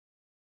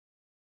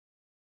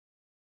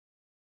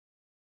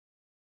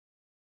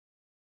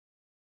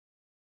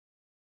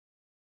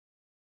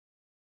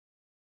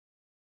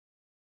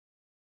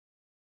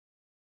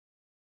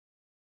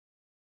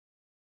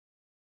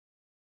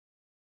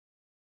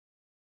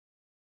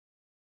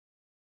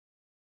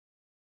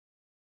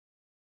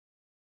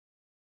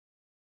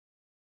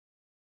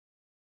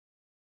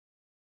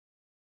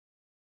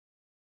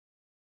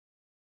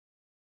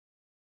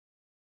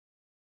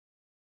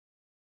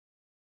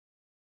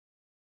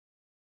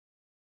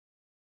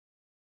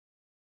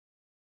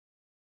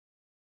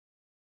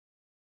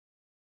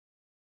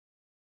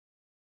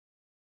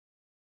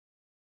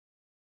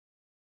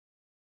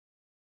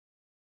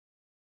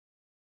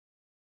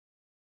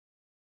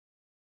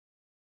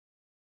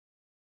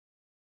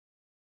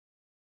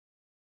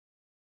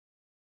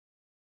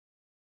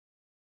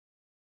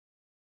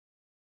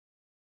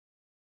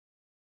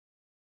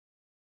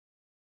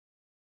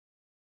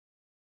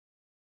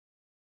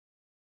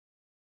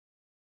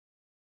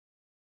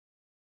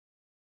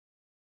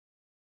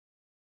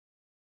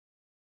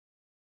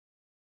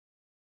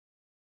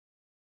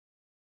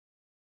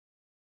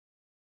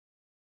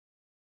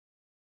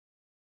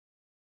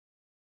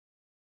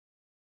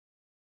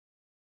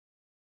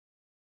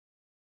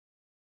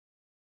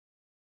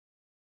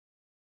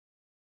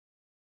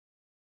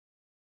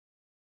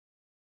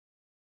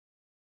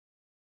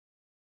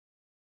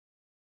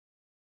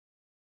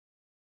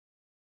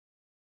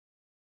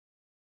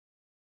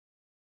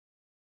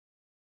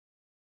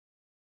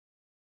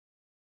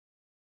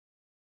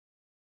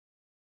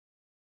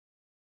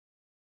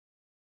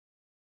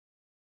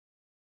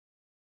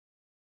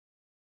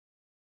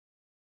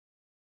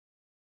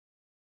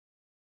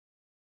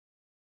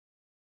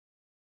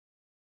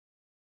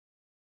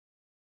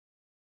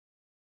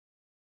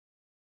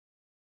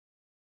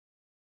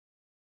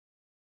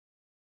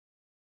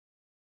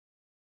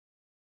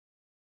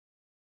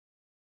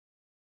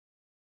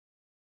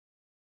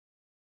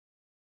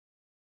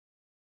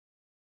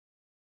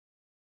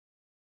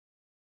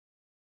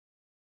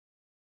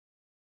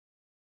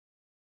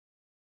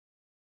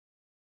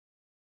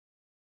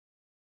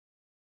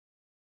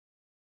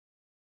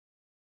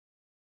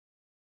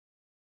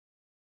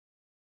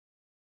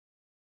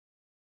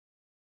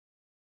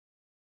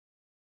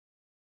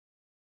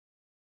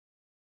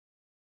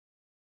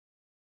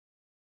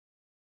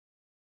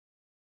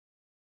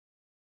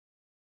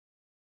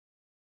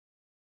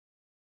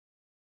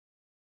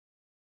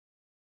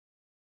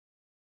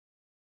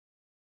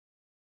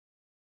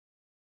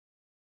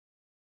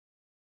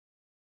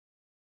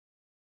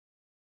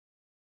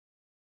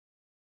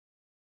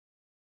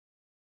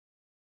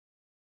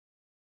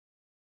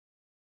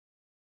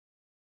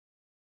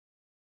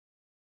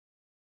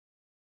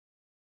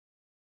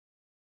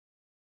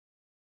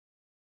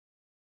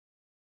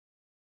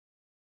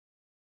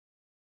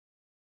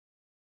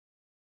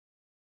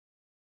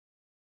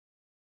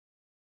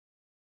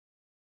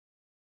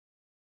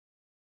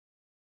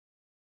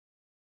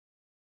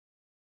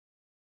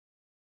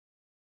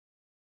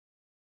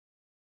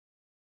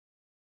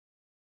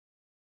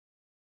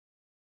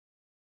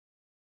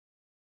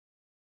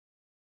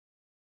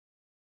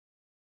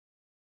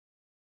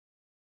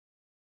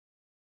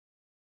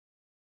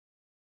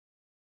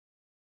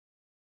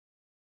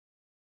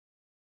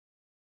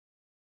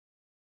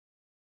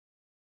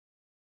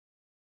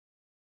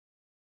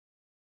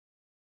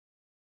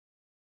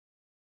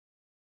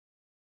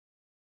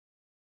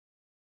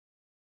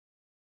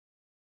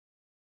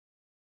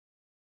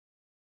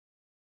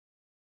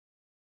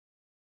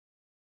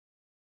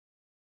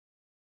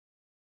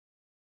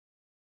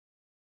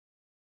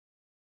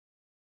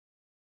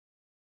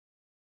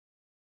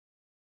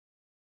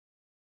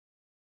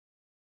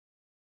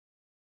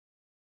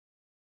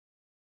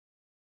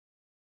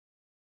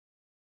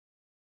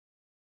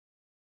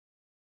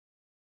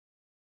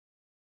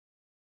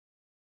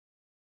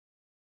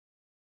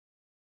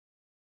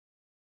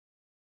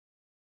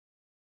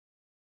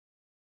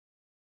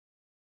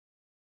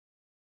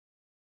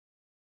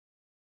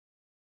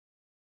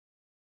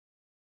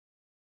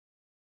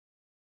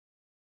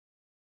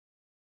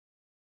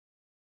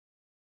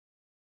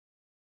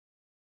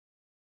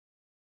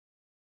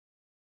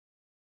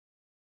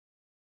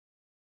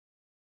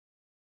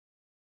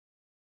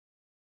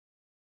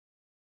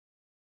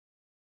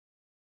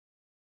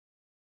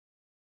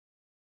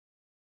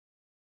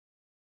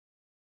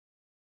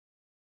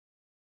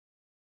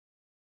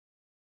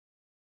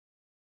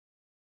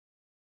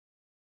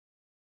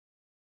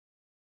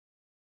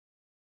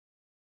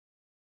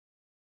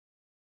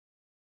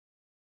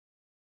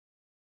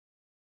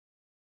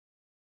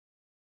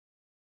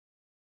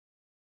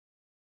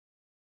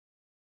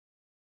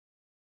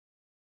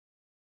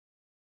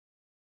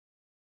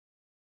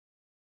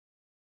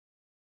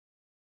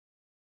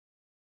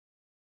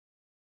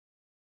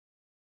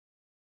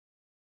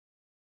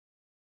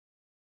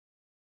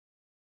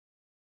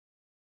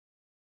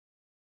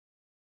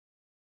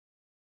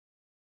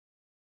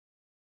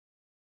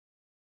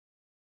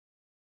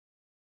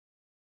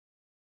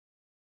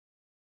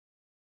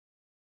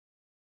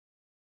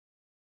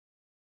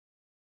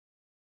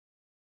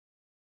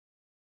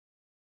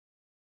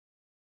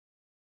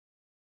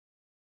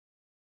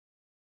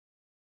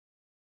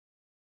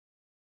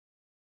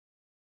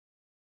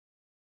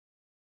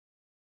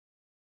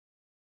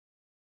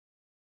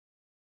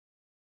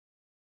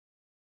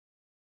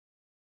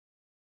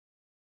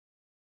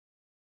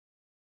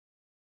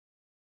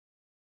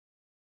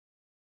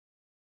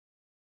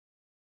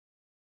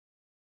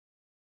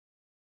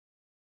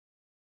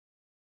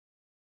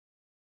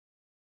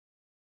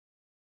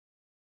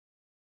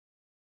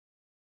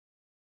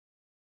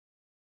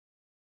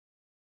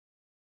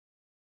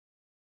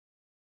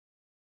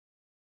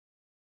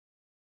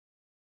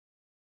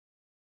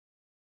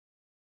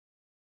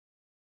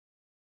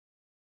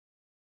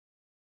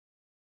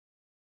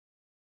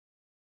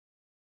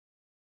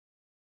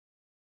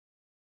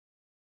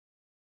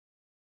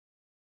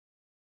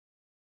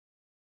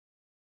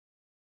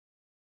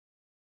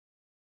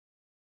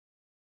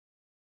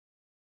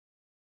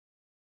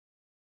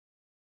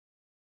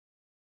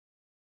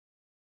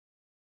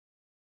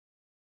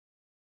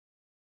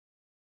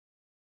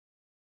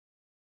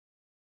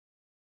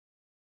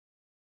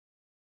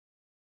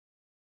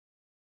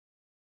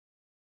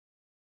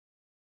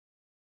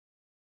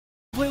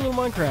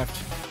little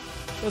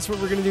Minecraft. That's what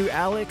we're gonna do.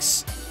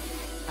 Alex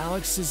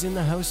is in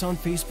the house on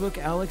Facebook.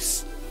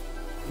 Alex,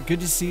 good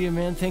to see you,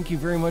 man. Thank you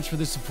very much for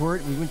the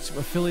support. We went to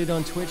affiliate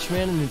on Twitch,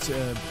 man, and it's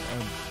a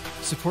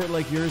support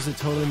like yours that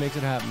totally makes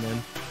it happen,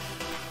 man.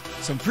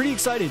 So I'm pretty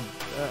excited.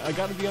 I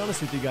gotta be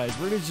honest with you guys.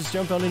 We're gonna just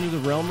jump on into the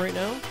realm right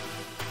now.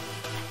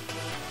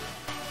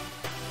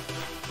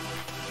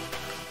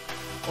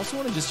 Also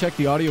want to just check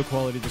the audio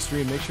quality of the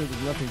stream, make sure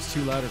that nothing's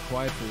too loud or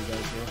quiet for you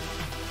guys here.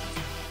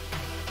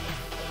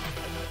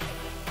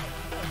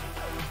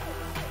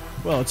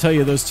 Well, I'll tell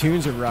you, those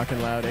tunes are rocking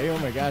loud, eh? Oh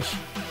my gosh.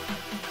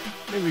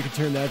 Maybe we could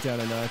turn that down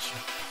a notch.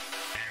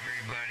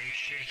 Everybody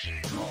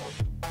shaking.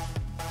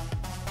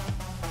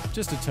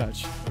 Just a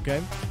touch,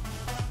 okay?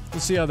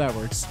 We'll see how that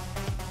works.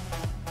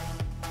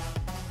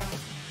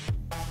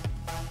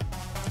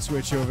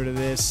 Switch over to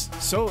this.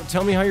 So,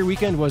 tell me how your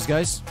weekend was,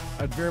 guys.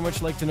 I'd very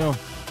much like to know.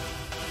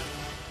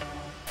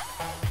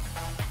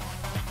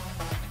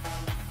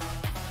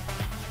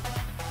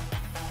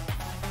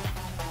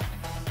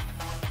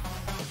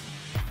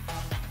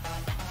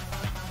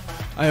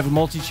 I have a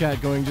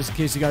multi-chat going, just in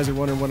case you guys are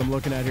wondering what I'm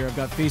looking at here. I've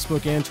got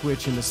Facebook and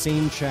Twitch in the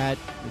same chat.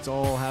 It's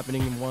all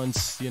happening at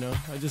once, you know.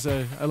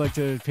 I like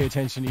to pay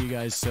attention to you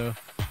guys, so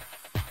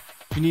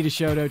if you need a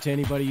shout out to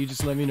anybody, you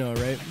just let me know,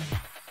 right?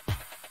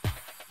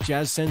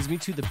 Jazz sends me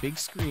to the big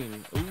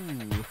screen.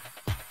 Ooh.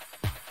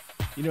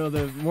 You know,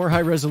 the more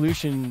high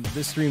resolution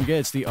this stream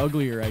gets, the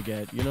uglier I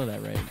get. You know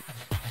that, right?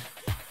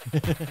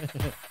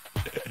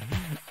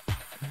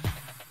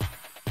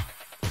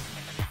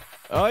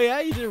 Oh yeah,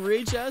 you did a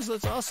raid, Jazz?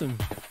 That's awesome.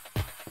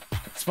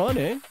 It's fun,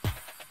 eh?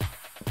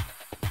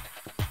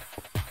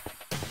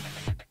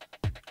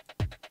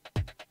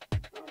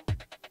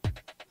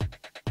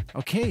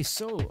 Okay,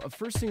 so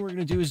first thing we're going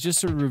to do is just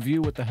sort of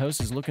review what the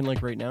house is looking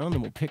like right now, and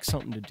then we'll pick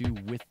something to do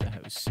with the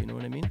house. You know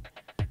what I mean?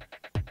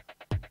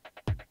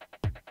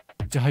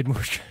 Died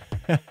more.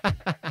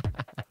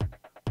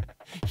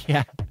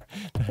 Yeah,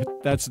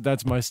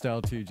 that's my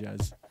style too,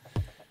 Jazz.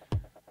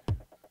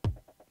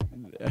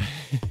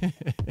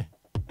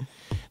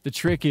 The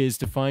trick is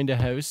to find a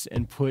house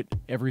and put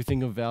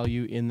everything of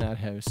value in that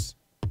house.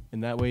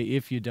 And that way,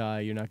 if you die,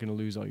 you're not going to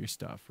lose all your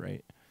stuff,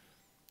 right?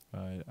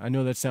 I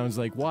know that sounds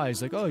like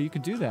wise, like, oh, you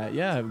could do that.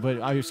 Yeah,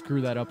 but I screw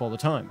that up all the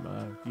time.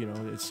 You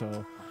know, it's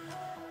so,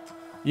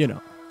 you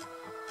know.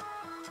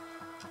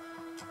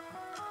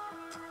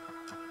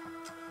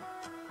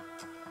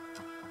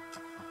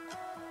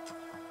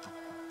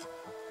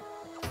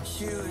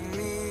 You and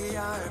me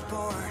are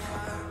born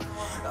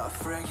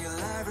of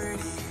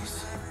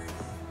regularities,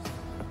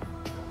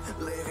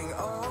 living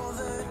all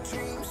the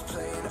dreams,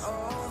 playing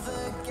all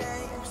the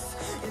games,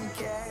 and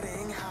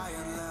getting high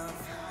on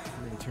love.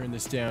 I'm going to turn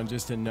this down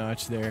just a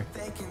notch there.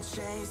 They can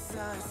chase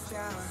us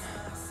down,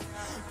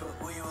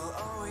 but we will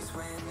always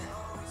win.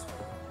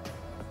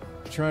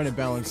 Trying to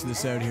balance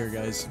this out here,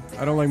 guys.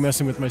 I don't like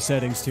messing with my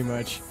settings too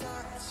much.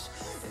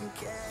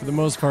 For the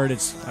most part,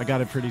 I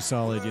got it pretty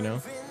solid, you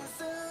know?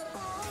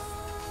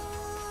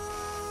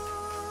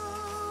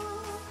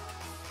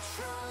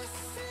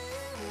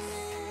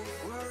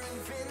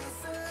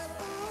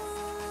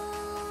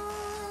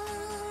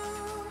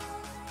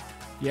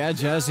 Yeah,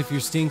 Jazz, if you're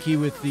stinky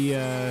with the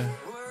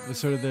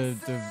sort of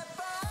the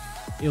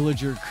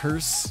Illager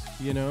curse,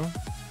 you know,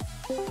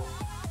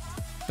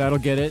 that'll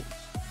get it.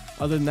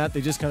 Other than that, they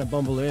just kind of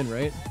bumble in,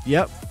 right?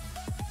 Yep.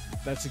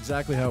 That's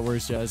exactly how it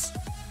works, Jazz.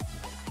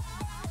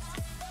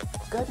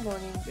 Good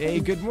morning. Hey,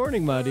 good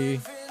morning, Muddy.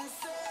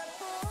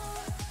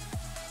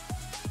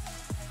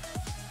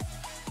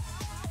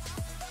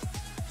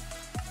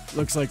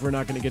 Looks like we're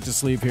not going to get to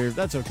sleep here.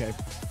 That's okay.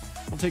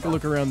 We'll take a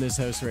look around this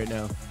house right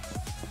now.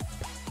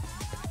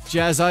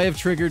 Jazz, I have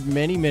triggered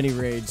many, many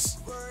raids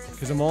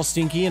because I'm all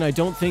stinky, and I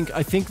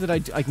think that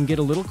I can get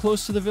a little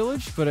close to the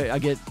village, but I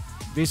get,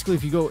 basically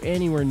if you go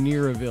anywhere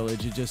near a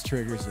village, it just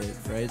triggers it,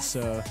 right?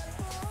 So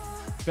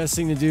best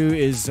thing to do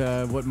is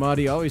what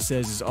Mahdi always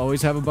says is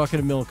always have a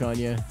bucket of milk on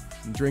you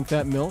and drink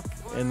that milk,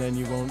 and then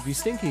you won't be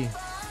stinky,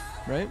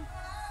 right?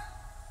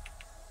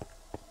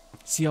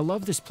 See, I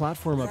love this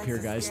platform up here,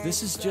 guys.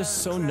 This is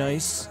just so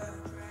nice.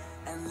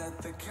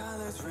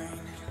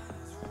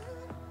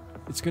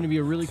 It's going to be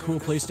a really cool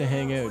place to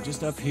hang out,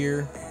 just up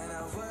here.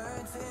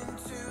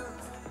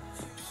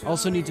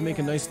 Also need to make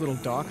a nice little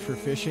dock for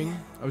fishing.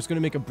 I was going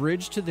to make a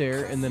bridge to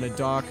there and then a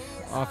dock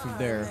off of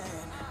there.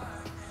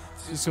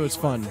 Just so it's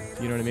fun,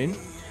 you know what I mean?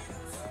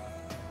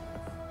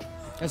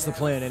 That's the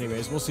plan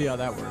anyways. We'll see how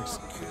that works.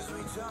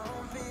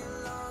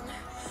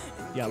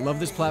 Yeah, love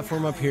this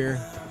platform up here.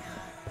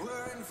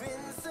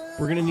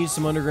 We're going to need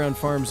some underground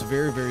farms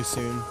very, very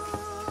soon.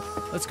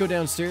 Let's go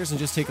downstairs and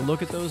just take a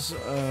look at those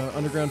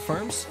underground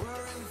farms.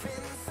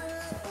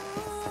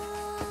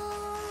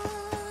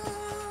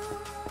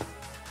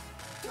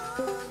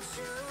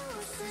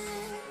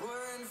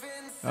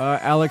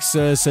 Alex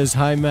says,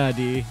 hi,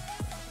 Maddie,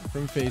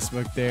 from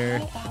Facebook there.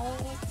 Hi,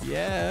 Alex.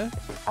 Yeah.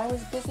 I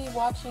was busy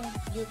watching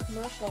your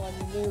commercial on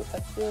your new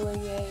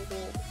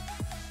affiliated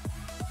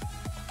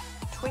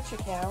Twitch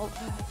account.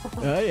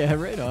 Oh, yeah,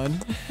 right on.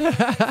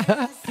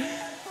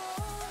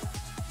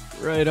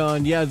 Right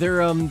on. Yeah,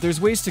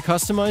 there's ways to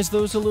customize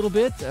those a little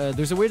bit.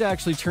 There's a way to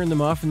actually turn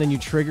them off and then you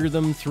trigger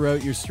them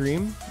throughout your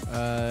stream.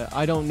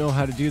 I don't know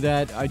how to do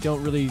that.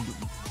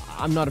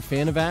 I'm not a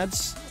fan of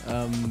ads,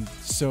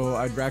 so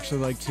I'd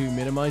actually like to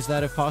minimize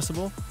that if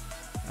possible.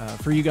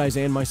 For you guys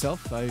and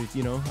myself, I'm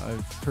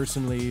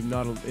personally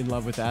not in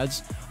love with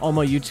ads. All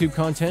my YouTube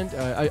content,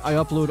 I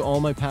upload all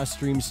my past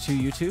streams to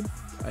YouTube,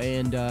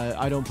 and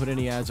I don't put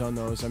any ads on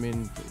those. I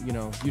mean,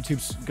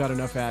 YouTube's got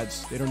enough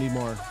ads. They don't need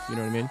more, you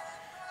know what I mean?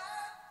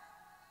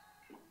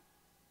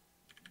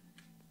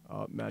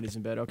 Oh, Maddie's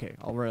in bed. Okay,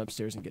 I'll run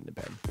upstairs and get into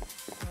bed.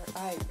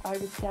 I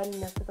was standing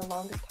there for the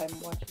longest time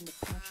watching the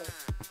commercial.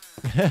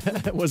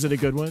 Was it a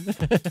good one?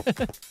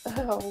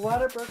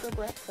 Whataburger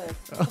breakfast.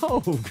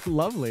 Oh,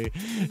 lovely.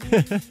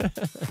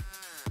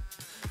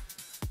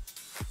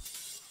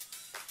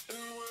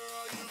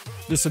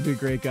 This will be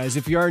great, guys.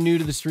 If you are new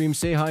to the stream,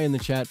 say hi in the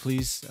chat,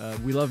 please.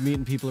 We love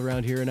meeting people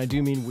around here, and I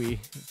do mean we.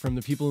 From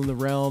the people in the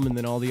realm and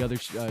then all the other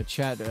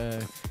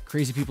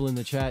crazy people in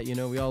the chat,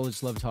 we all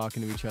just love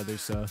talking to each other,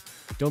 so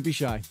don't be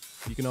shy.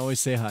 You can always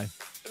say hi.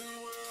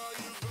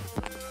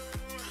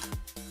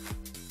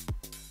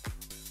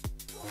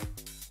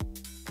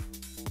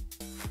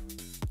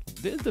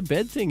 The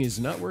bed thing is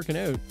not working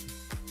out.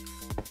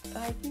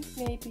 I think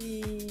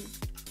maybe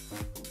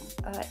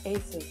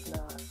Ace is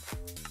not.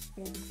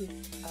 Maybe he's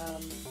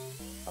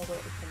away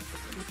from the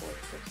keyboard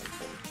or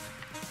something.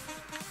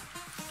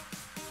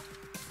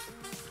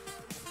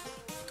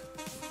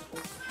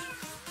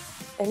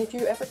 And if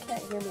you ever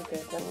can't hear me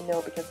good, let me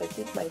know because I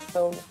think my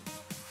phone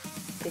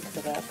picks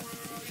it up.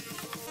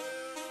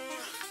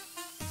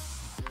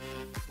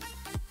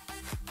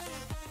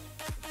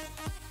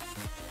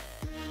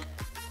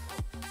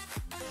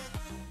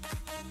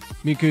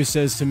 Miku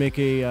says to make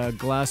a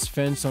glass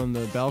fence on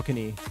the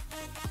balcony.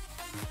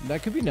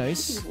 That could be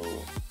nice.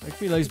 That could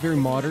be nice, very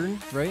modern,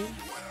 right?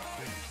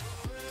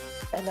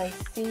 And I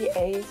see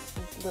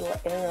Ace's little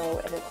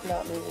arrow and it's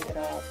not moving at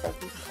all, so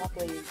he's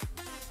probably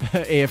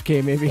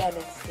AFK maybe.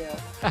 standing still.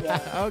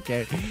 Yeah.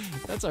 Okay,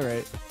 that's all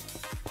right.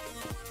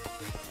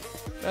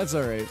 That's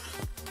all right.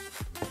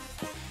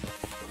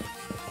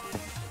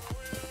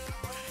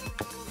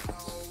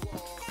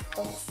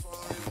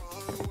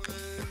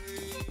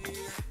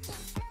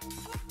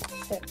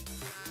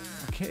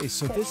 Okay,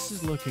 so this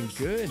is looking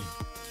good.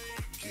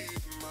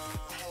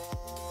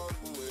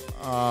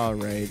 All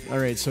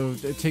right, so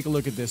take a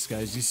look at this,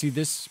 guys. You see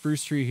this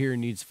spruce tree here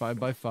needs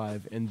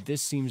 5x5, and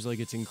this seems like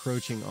it's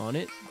encroaching on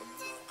it.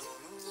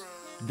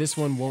 This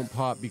one won't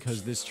pop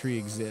because this tree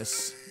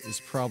exists,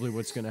 is probably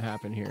what's going to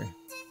happen here.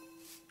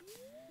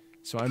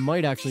 So I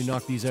might actually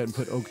knock these out and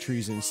put oak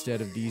trees instead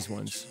of these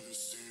ones.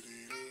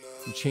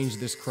 And change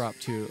this crop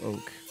to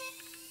oak.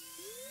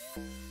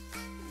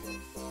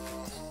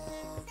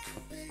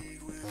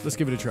 Let's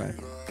give it a try.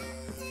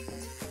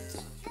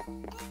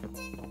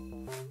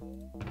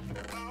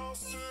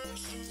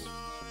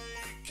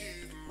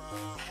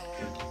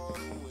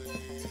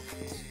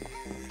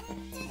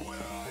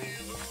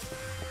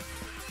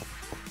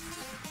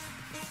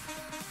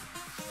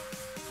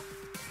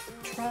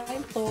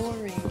 Try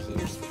lowering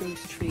your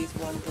spruce trees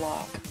one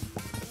block.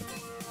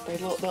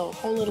 The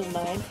whole little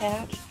 9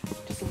 patch,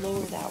 just lower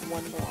that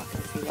one block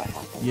and see what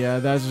happens. Yeah,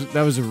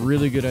 that was a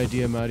really good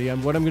idea, Maddie.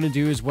 What I'm going to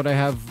do is what I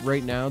have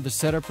right now, the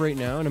setup right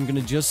now, and I'm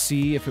going to just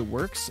see if it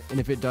works, and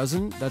if it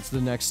doesn't, that's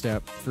the next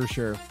step, for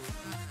sure.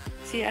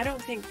 See, I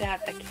don't think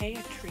that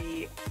acacia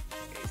tree,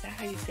 is that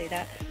how you say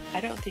that?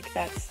 I don't think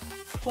that's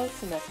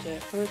close enough to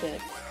hurt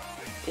it.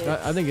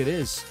 I think it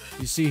is.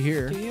 You see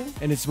here. Do you?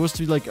 And it's supposed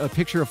to be like a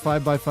picture of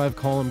 5x5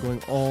 column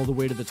going all the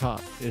way to the top.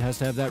 It has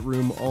to have that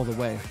room all the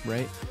way,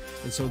 right?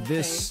 And so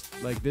this,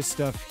 like this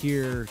stuff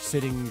here,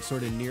 sitting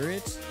sort of near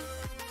it.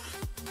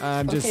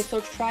 Okay, so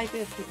try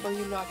this before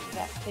you knock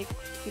that.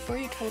 Before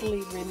you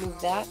totally remove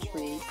that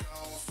tree,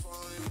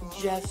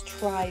 just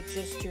try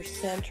just your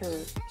center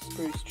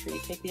spruce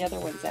tree. Take the other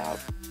ones out.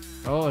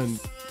 Oh, and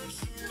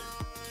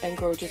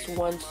grow just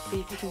one. See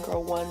if you can grow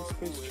one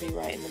spruce tree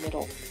right in the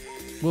middle.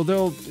 Well,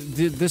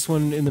 this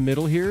one in the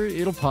middle here,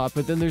 it'll pop,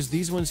 but then there's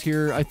these ones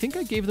here. I think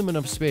I gave them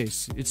enough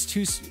space. I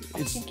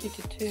think you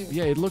did too.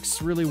 Yeah, it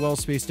looks really well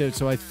spaced out.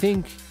 So I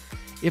think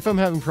if I'm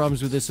having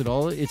problems with this at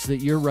all, it's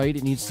that you're right.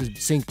 It needs to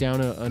sink down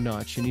a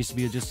notch. It needs to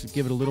be just to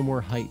give it a little more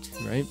height,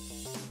 right?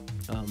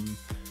 I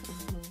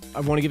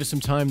want to give it some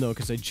time though,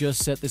 because I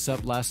just set this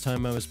up last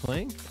time I was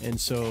playing, and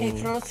so. Okay,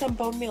 throw some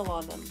bone meal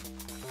on them.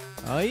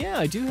 Yeah,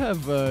 I do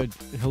have a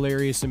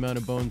hilarious amount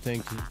of bone,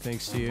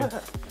 thanks to you.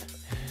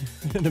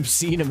 An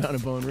obscene amount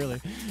of bone,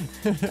 really.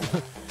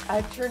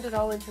 I've turned it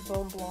all into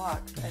bone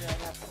blocks, and I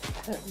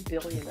have a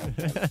billion of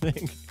them. I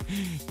think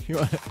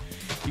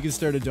you can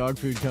start a dog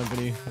food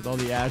company with all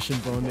the ash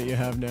and bone that you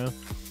have now.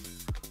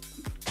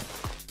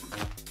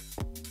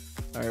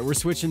 All right, we're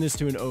switching this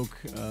to an oak.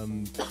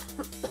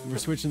 We're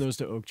switching those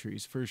to oak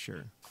trees for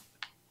sure.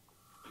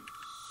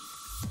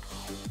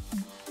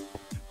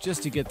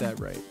 Just to get that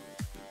right.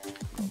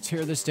 I'll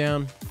tear this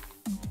down.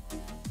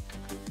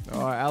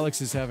 Oh,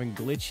 Alex is having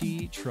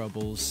glitchy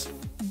troubles.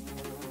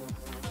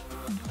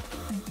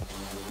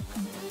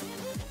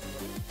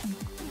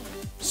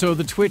 So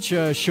the Twitch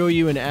show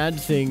you an ad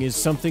thing is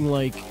something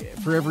like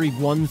for every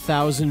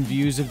 1,000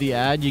 views of the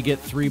ad, you get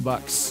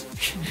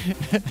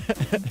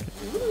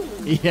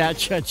 $3. Yeah,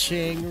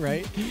 cha-ching,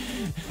 right?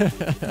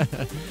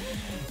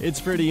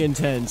 It's pretty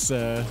intense.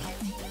 It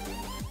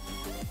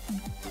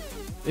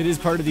is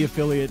part of the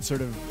affiliate sort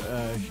of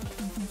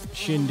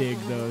shindig,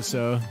 though.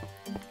 So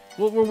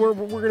we're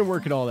gonna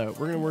work it all out.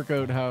 We're gonna work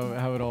out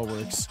how it all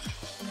works.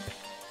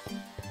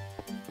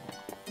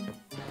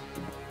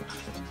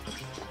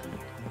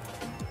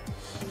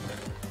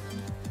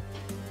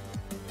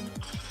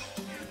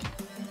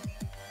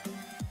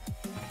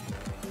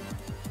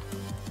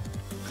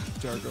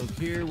 Dark oak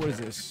here. What is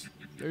this?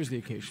 There's the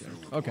acacia.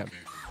 Okay.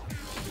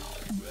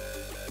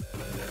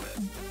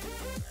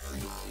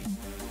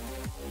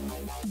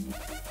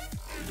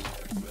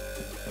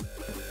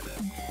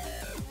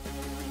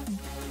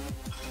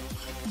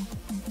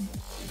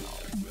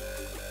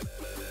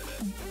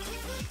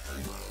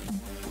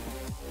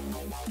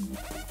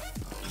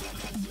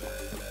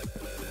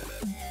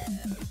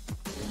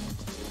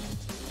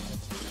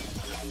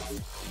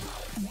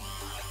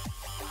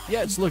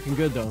 Yeah, it's looking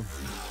good though.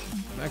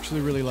 I'm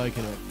actually really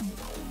liking it.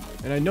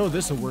 And I know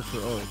this will work for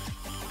oak.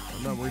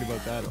 I'm not worried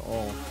about that at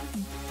all.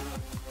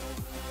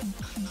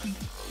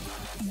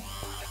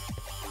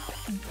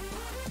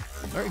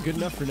 Alright, good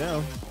enough for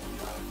now.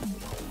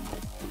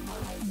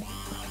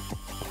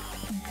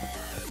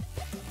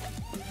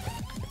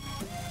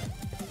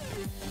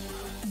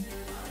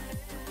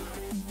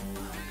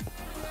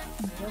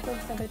 I don't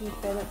think somebody's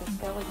been at the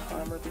Skelly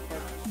Farmer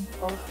because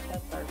both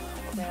sets are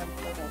cram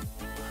full of.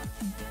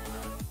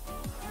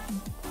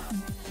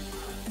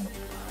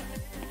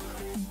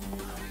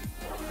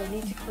 They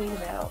need to clean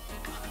them out.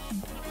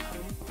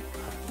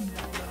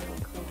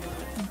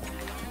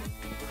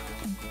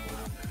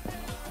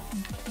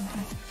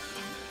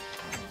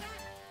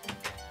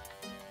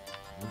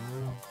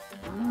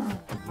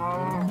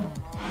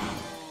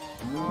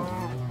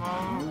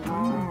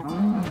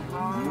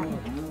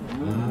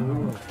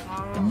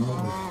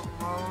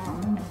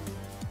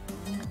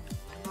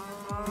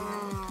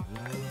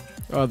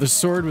 Oh, the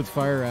sword with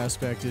fire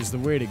aspect is the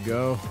way to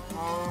go.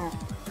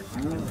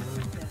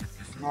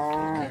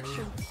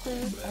 Extra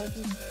food as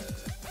you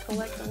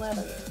collect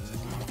 11.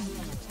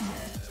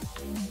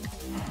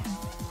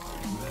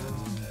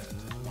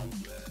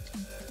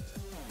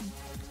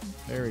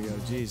 There we go,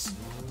 jeez.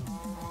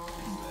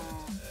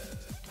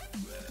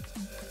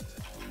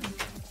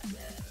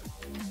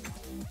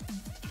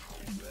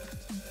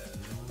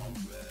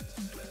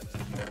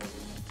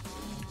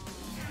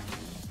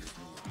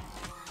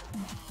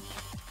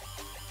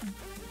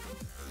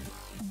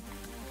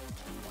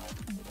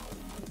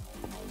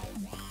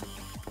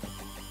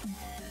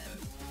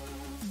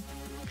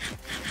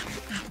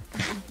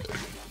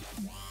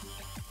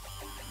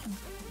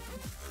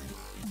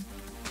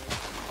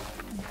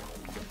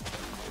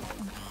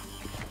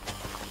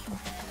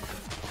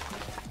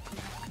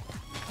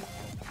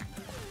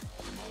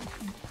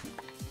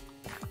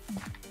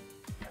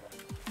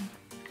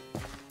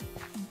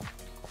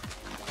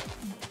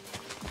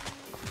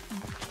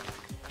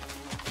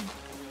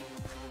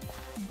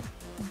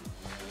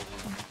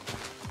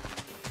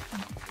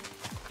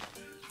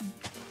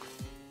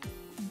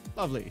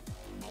 Lovely.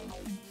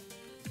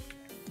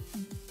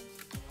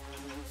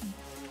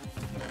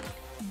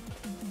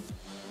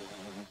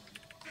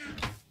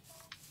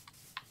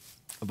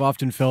 I've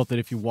often felt that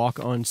if you walk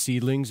on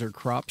seedlings or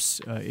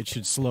crops, it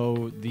should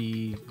slow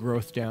the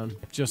growth down,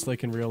 just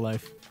like in real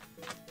life.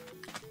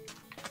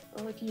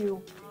 Well, if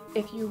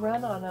you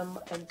run on them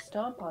and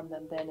stomp on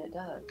them, then it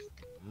does.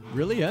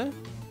 Really, yeah?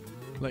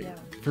 Like, Yeah.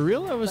 for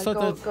real? I always Like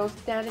thought that... go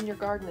stand in your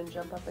garden and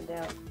jump up and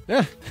down.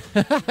 Yeah,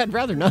 I'd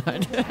rather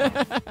not.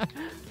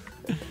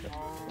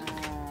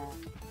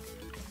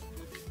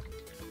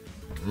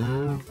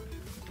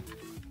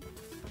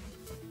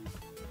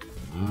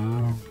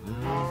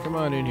 Come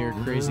on in here,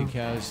 crazy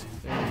cows.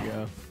 There we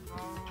go.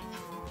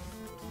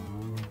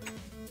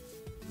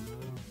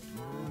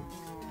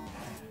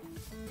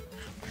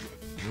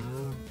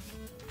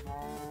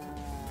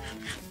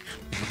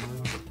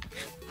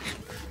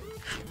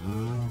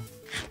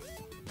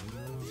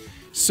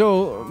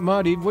 So,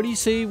 Mahdi, what do you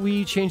say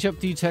we change up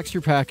the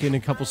texture pack in a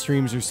couple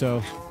streams or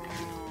so?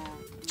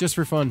 Just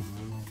for fun.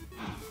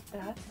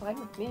 That's fine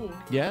with me.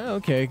 Yeah,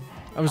 okay.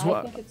 I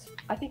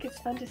think it's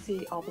fun to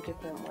see all the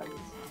different ones.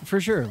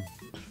 For sure.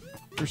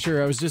 For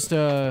sure. I was just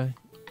I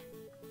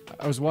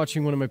was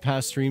watching one of my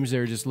past streams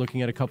there, just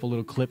looking at a couple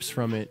little clips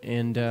from it,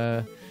 and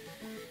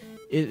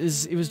it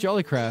was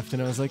Jollycraft,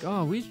 and I was like,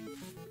 oh, we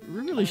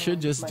really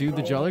should just do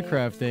the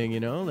Jollycraft thing,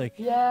 you know? Like,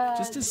 yeah.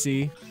 just to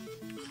see.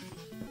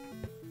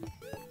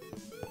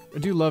 I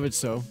do love it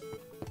so.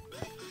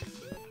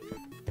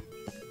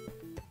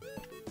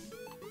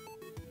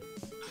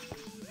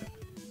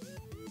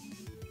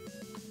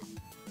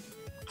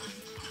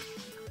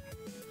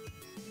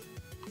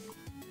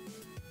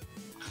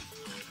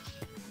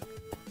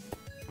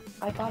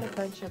 I bought a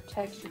bunch of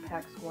texture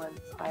packs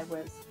once. I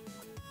was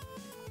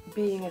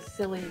being a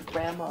silly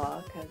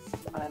grandma, because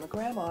I'm a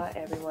grandma,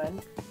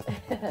 everyone.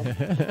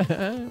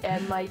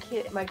 And my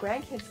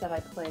grandkids that I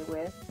play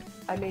with,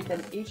 I made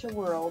them each a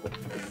world.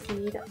 The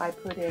seed I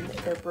put in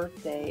their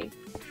birthday,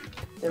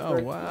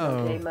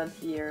 wow. day,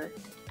 month, year,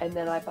 and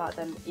then I bought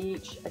them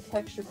each a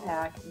texture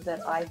pack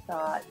that I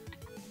thought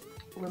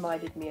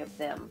reminded me of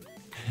them.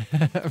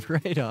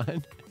 Right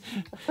on.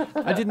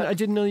 I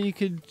didn't know you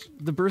could.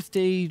 The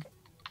birthday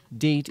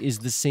date is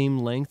the same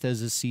length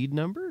as a seed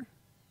number.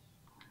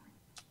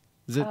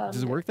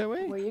 Does it work that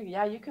way? Well,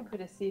 you can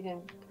put a seed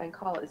in and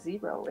call it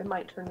 0. It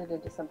might turn it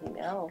into something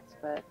else,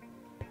 but.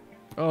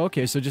 Oh,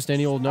 okay. So just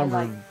any old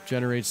number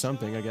generates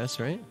something, I guess,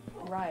 right?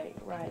 Right.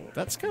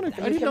 That's kind of.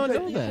 I did not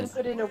know that. You can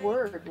put in a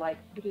word, like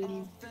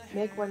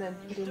make one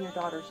and put in your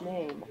daughter's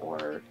name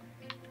or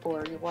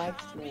your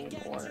wife's name,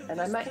 and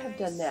I might have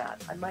done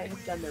that. I might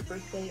have done their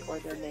birthday or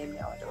their name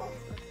now. I don't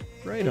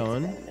remember. Right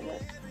on.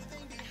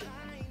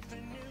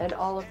 And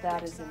all of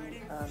that is in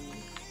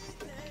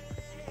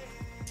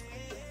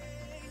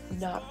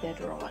not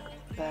Bedrock,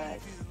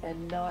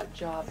 and not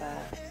Java,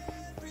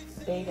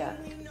 Beta.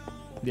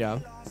 Yeah.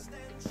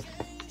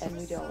 And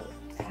we don't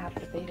have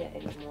the Beta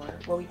anymore.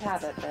 Well, we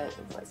have it, but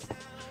it's like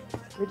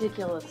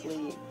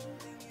ridiculously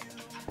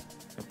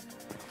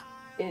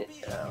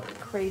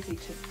crazy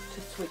to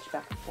switch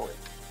back and forth.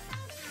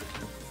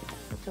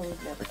 So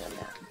we've never done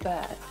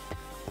that.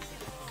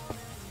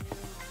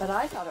 But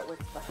I thought it was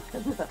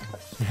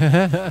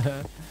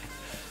fun.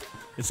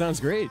 It sounds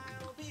great.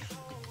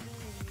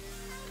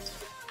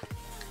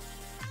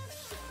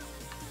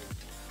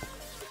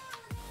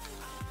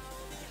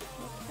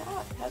 The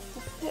cat has to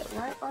sit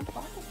right on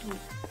top of me.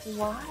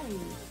 Why?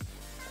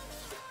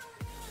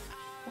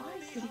 Why,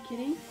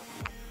 kitty?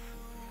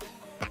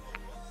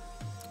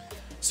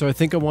 So I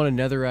think I want a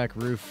netherrack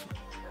roof.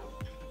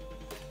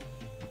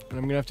 And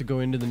I'm gonna have to go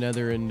into the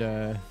nether and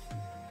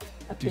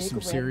do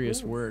some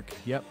serious work.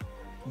 Yep.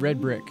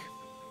 Red brick.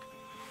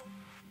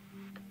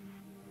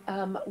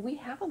 We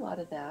have a lot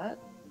of that.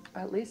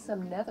 At least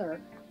some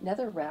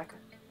netherrack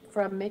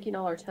from making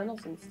all our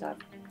tunnels and stuff.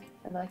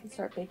 And I can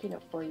start baking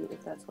it for you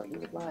if that's what you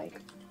would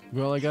like.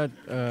 Well, I got.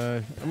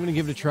 I'm gonna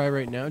give it a try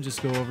right now.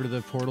 Just go over to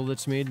the portal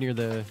that's made near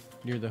the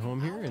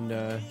home here, and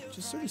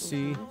just sort of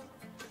see.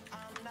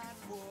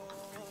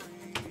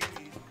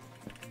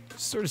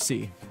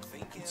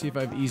 See if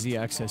I have easy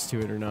access to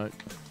it or not.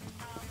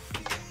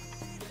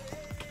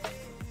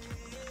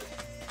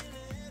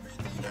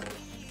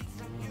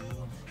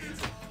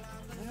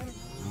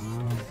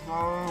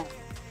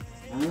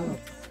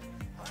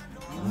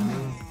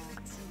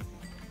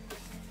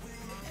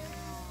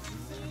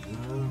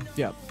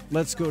 Yeah,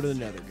 let's go to the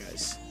nether,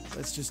 guys.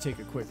 Let's just take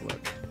a quick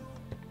look.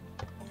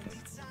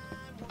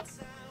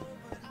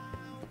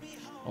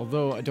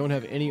 Although I don't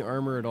have any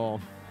armor at all.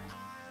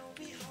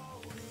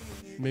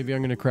 Maybe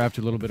I'm going to craft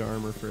a little bit of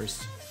armor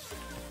first.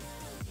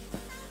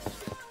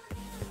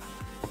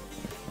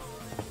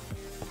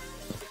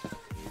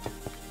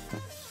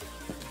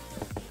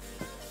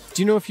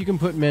 Do you know if you can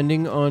put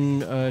mending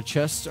on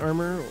chest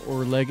armor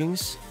or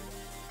leggings?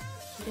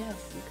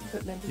 Yes, you can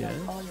put mending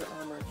on all your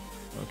armor.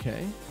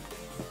 Okay.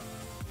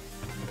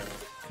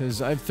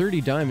 Because I have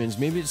 30 diamonds.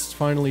 Maybe it's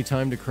finally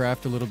time to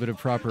craft a little bit of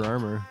proper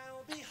armor.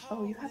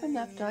 Oh, you have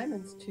enough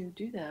diamonds to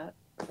do that.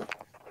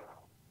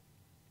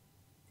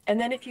 And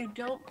then if you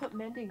don't put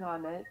mending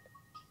on it,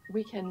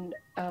 we can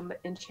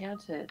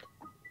enchant it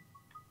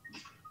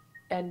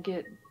and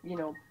get,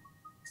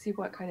 see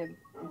what kind of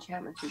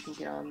enchantments we can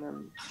get on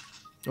them.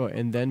 Oh,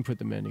 and then put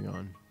the mending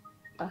on.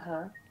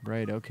 Uh-huh.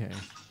 Right, okay.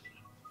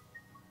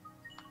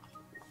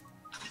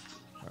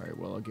 Alright,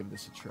 well, I'll give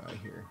this a try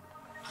here.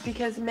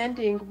 Because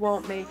mending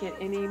won't make it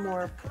any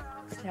more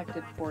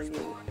protected for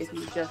you if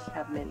you just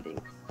have mending.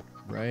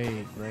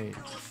 Right.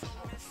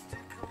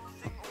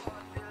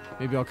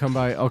 Maybe I'll come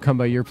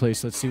by your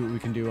place. Let's see what we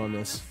can do on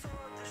this.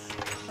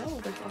 Oh,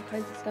 there's all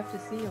kinds of stuff to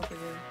see over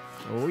here.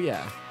 Oh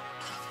yeah.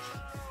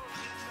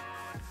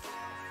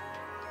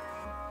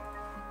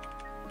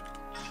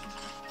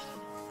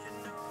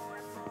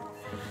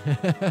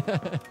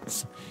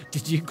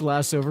 Did you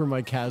glass over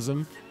my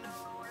chasm?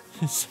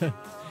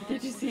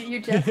 Did you see?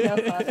 You just now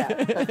saw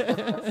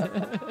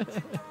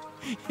that.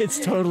 It's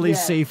totally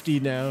safety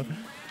now.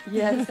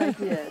 Yes, I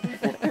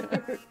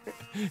did.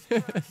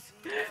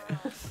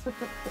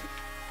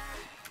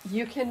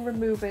 You can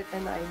remove it,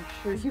 and I'm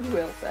sure you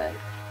will, but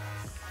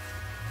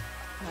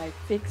I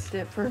fixed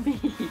it for me.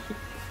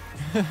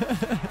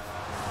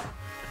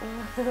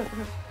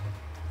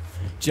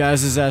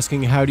 Jazz is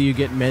asking, how do you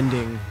get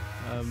mending?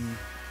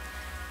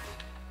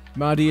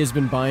 Mahdi has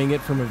been buying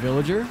it from a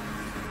villager.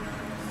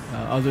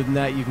 Other than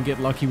that, you can get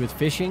lucky with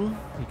fishing.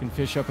 You can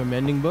fish up a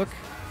mending book.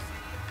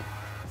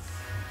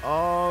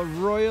 Oh,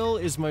 Royal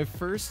is my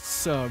first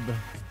sub.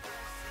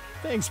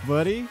 Thanks,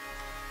 buddy.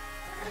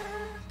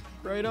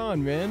 Right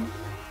on, man.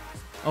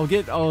 I'll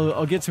get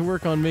to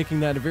work on making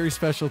that a very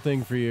special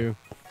thing for you.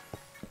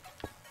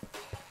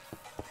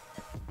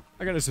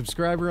 I got a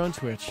subscriber on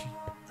Twitch.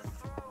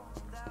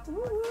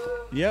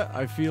 Yeah,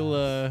 I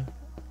feel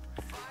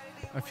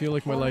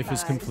like my life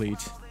is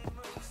complete.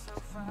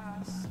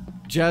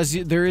 Jazz,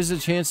 there is a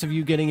chance of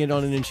you getting it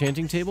on an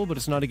enchanting table, but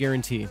it's not a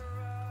guarantee.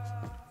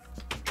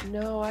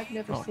 No, I've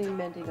never Oh. seen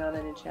mending on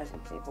an enchanting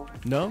table.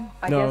 No?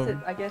 I No.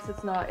 guess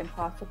it's not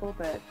impossible,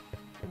 but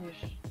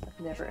I've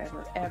never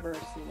ever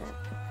seen it.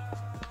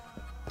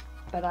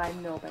 But I'm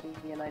nobody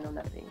and I know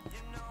nothing.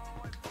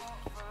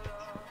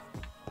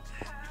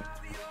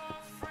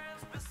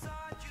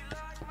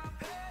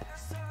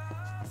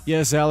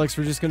 Yes, Alex,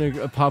 we're just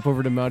gonna pop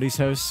over to Maudy's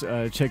house,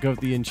 check out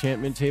the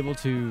enchantment table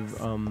to,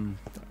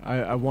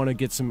 I want to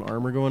get some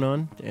armor going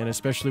on, and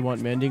especially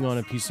want mending on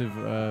a piece of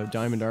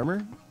diamond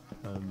armor,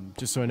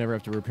 just so I never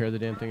have to repair the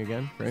damn thing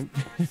again, right?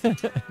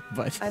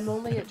 But I'm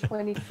only at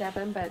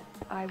 27, but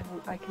I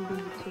can be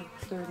to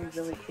 30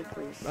 really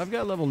quickly. I've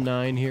got level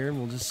 9 here, and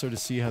we'll just sort of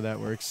see how that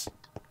works.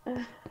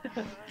 Let's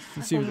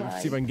see,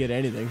 see if I can get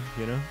anything,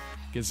 you know?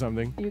 Get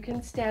something. You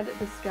can stand at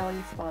the skelly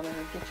spawner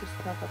and get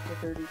yourself up to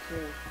 32.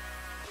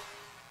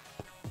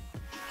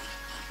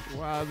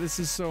 Wow, this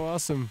is so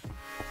awesome.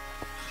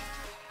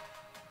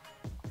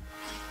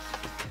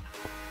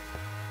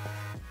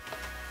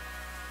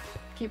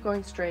 Keep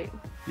going straight.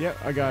 Yep,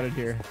 I got it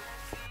here.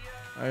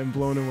 I am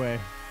blown away.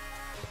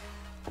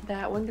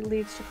 That one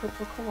leads to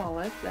purple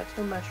koala. That's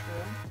for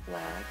mushroom.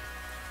 Black.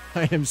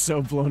 I am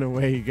so blown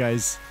away, you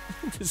guys.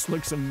 This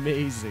looks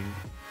amazing.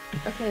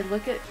 Okay,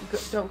 look at.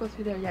 Don't go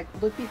through there yet.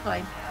 Look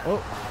behind.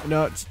 Oh,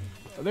 no, it's,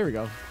 oh, there we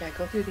go. Yeah,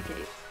 go through the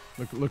gates.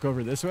 Look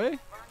over this way.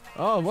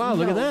 Oh, wow,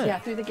 look at No, that. Yeah,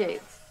 through the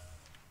gates.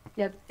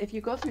 Yeah, if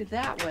you go through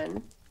that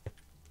one.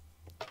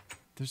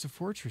 There's a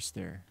fortress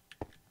there.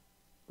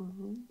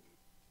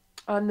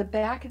 On the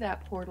back of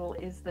that portal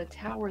is the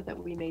tower that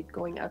we made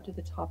going up to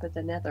the top of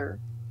the nether.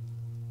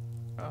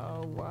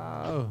 Oh,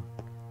 wow.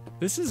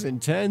 This is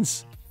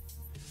intense.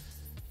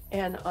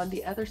 And on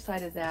the other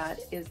side of that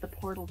is the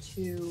portal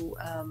to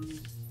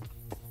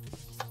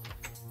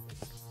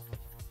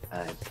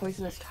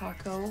Poisonous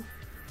Taco.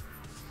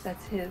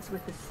 That's his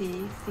with the C,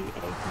 C-A.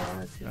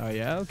 That's his Oh,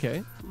 yeah,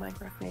 okay.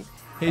 Minecraft name.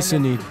 Hey, And then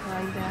Sunit.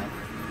 behind that,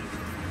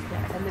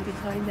 yeah, and then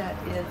behind that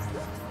is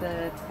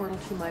the portal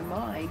to my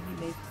mine. He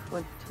made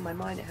one to my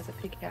mine. It has a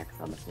pickaxe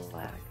on the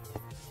flag.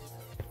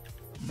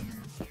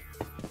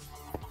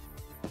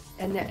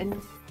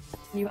 And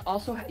you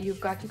also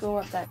you've got to go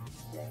up that.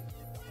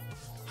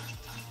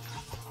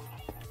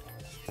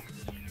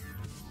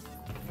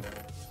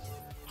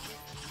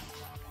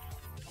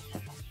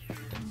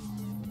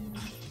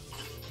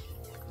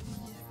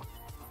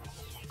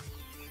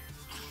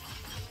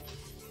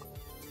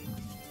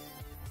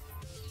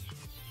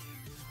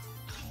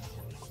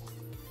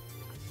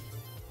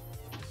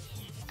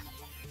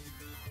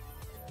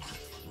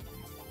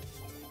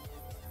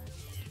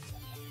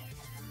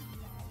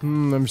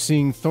 I'm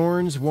seeing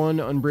Thorns 1,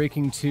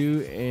 Unbreaking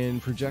 2,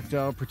 and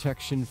Projectile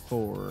Protection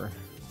 4.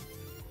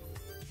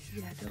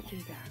 Yeah, don't do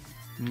that.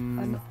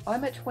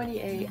 I'm at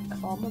 28,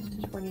 almost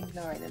to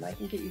 29, and I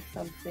can get you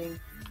something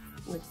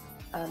with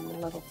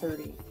level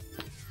 30.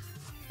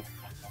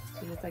 As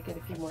soon as I get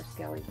a few more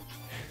skellies.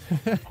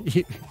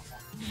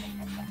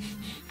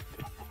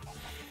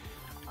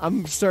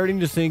 I'm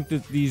starting to think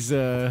that these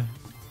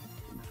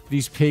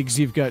pigs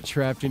you've got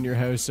trapped in your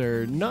house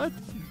are not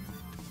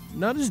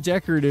as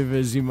decorative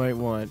as you might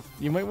want.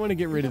 You might want to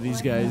get rid of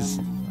these guys.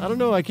 I don't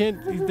know. I can't.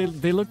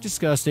 They look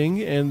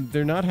disgusting, and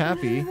they're not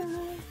happy.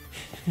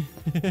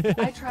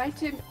 I tried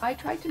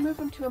to move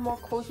them to a more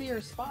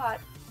cozier spot,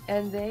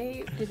 and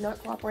they did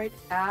not cooperate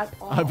at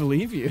all. I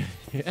believe you.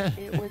 Yeah.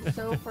 It was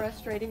so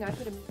frustrating. I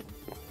could have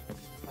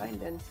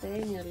mind and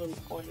stay in your little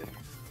corner.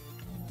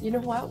 You know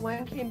what?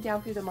 One came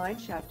down through the mine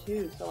shaft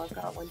too, so I've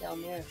got one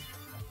down there.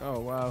 Oh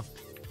wow.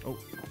 Oh,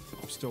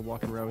 I'm still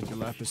walking around with your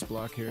lapis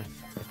block here.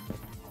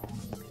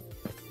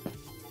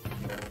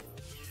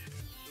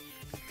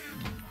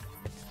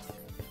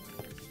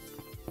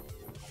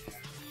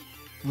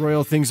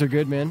 Royal, things are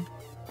good, man.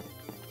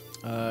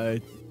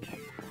 The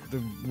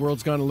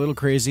world's gone a little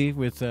crazy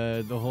with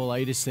the whole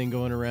itis thing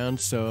going around,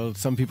 so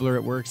some people are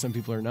at work, some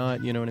people are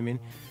not, you know what I mean?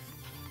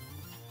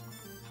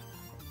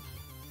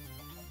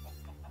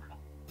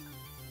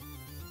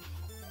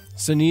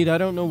 Sunit, I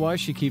don't know why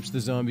she keeps the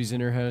zombies in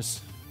her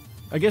house.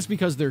 I guess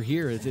because they're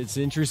here. It's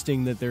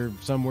interesting that they're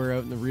somewhere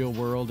out in the real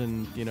world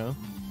and, you know.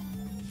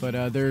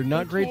 But they're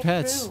not They great came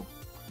pets. through.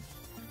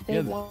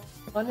 They Yeah.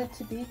 wanted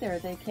to be there.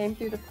 They came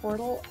through the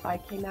portal. I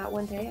came out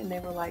one day and they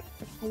were like,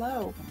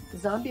 "Hello,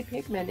 zombie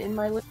pigmen in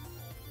my living."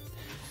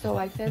 So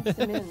I fenced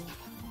them in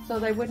so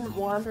they wouldn't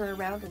wander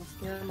around and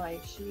scare my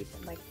sheep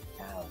and my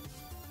cows.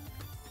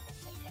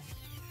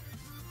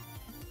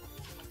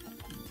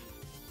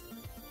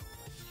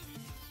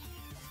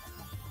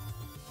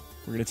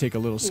 We're going to take a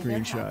little See, they're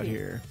screenshot happy.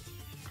 here.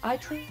 I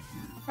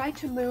tried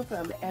to move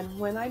them, and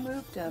when I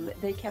moved them,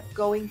 they kept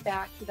going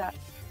back to that.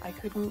 I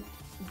couldn't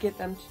get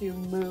them to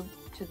move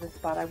to the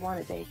spot I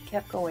wanted. They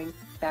kept going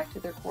back to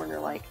their corner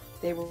like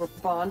they were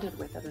bonded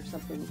with it or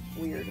something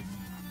weird.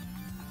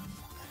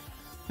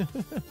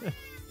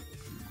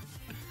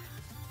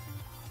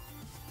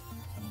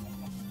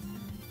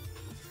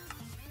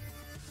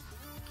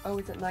 Oh,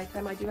 is it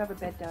nighttime? I do have a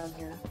bed down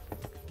here.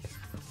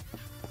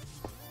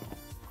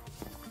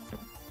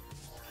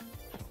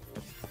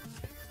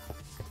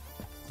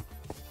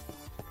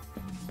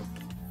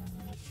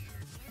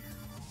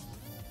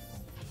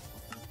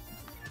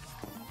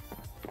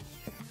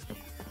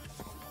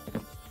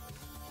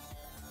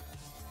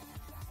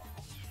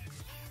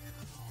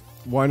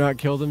 Why not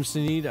kill them,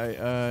 Sinead?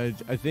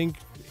 I think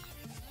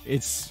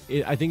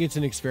I think it's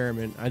an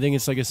experiment. I think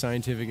it's like a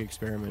scientific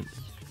experiment.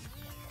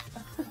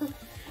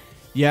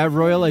 Yeah,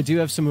 Royal, I do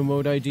have some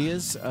emote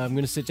ideas. I'm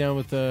going to sit down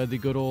with the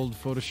good old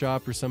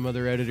Photoshop or some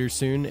other editor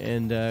soon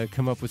and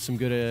come up with some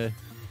good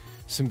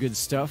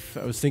stuff.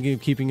 I was thinking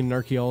of keeping an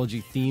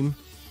archaeology theme,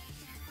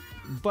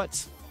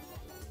 but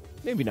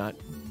maybe not.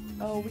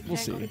 Oh, we We'll can't go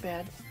see. to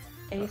bed.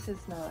 Ace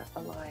is not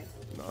alive.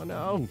 Oh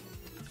no.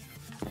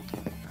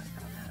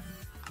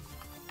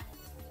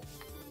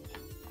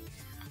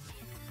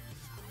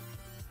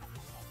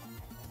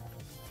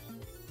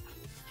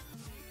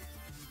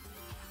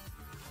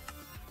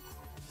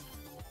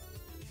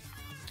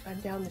 I'm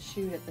down the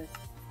chute at the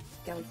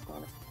skelly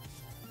spawner.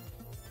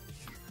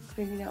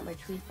 Cleaning out my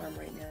tree farm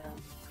right now.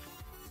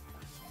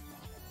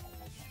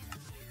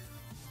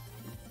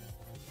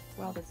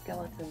 While the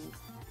skeletons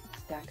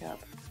stack up.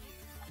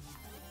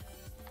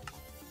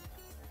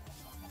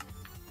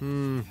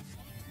 Wonder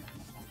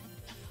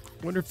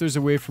if there's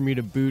a way for me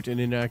to boot an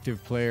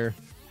inactive player.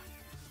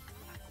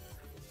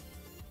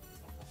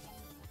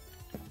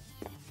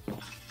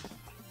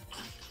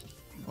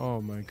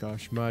 Oh my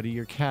gosh, Marty,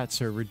 your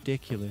cats are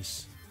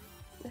ridiculous.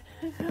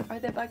 Are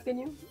they bugging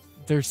you?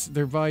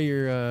 They're by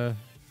your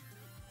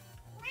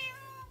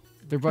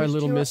they're by There's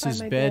little two up by Mrs.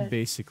 my bed, bed.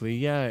 basically.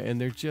 Yeah, and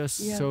they're just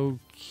Yeah. so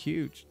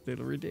cute. They're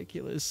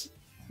ridiculous.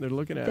 They're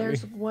looking at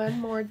There's me. one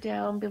more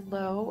down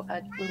below,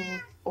 a little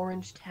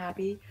orange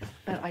tabby,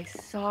 but I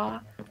saw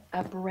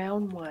a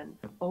brown one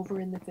over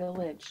in the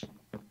village.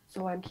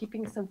 So I'm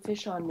keeping some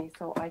fish on me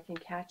so I can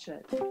catch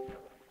it.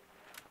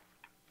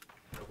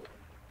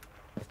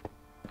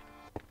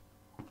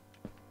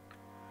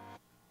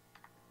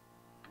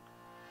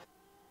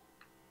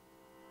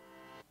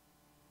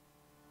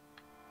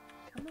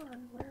 Come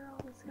on, where are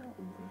all the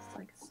skeletons? It's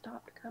like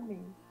stopped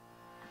coming.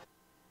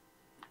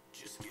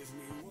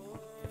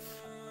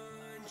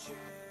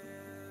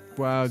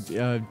 Wow,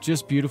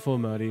 just beautiful,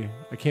 Marty.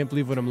 I can't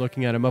believe what I'm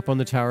looking at. I'm up on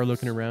the tower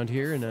looking around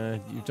here,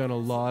 and you've done a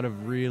lot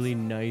of really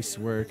nice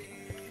work.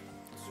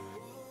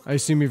 I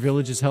assume your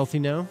village is healthy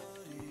now?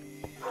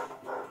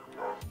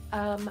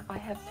 I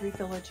have 3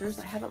 villagers.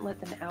 I haven't let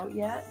them out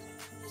yet.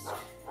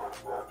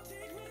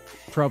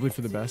 Probably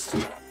for the best.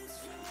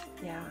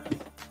 Yeah.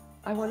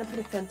 I want to put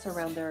a fence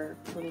around their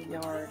little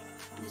yard.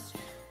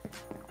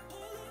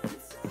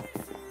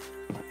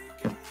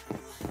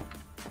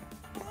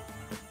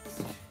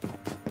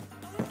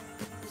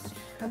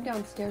 Come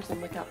downstairs and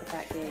look out the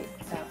back gate,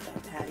 out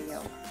the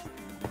patio.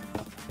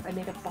 I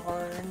made a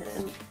barn,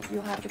 and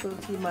you'll have to go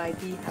see my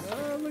beehive.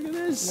 Oh, look at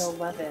this. You'll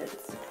love it.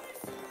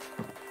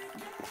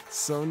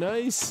 So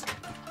nice.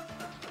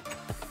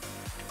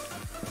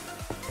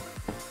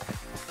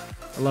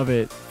 I love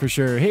it, for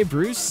sure. Hey,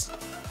 Bruce.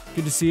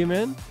 Good to see you,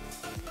 man.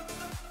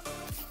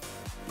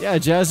 Yeah,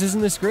 Jazz,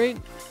 isn't this great?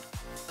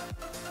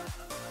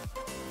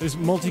 There's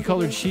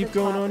multicolored sheep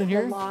going on in The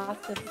here.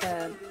 loft of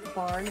the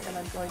barn, and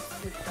I'm going to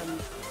put some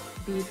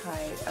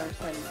beehive or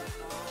some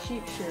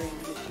sheep shearing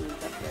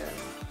machines up there.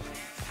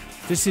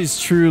 This is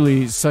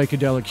truly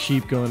psychedelic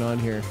sheep going on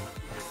here.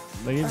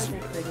 Like it's,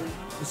 Aren't they pretty?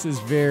 this is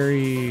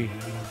very...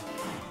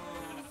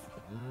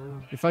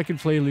 If I could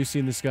play Lucy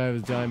in the Sky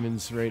with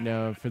Diamonds right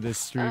now for this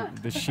stream,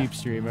 the sheep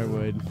stream, I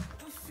would.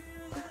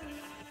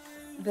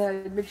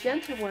 The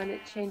magenta one,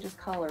 it changes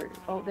color.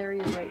 Oh, there he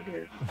is right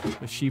here.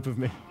 A sheep of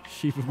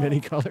many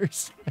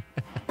colors.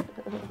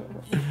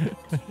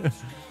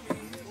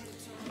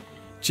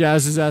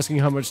 Jazz is asking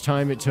how much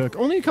time it took.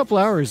 Only a couple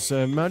hours.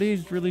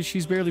 Maddie, really,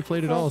 she's barely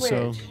played at For all.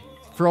 So, which?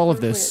 for all of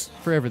For this,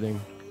 for everything.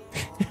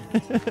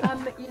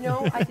 You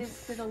know, I did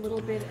split a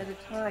little bit at a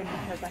time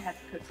because I had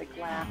to cook the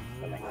glass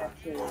and I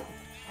had to.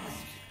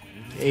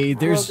 Hey, grow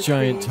there's the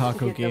Giant trees to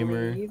Taco get the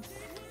Gamer. leaves.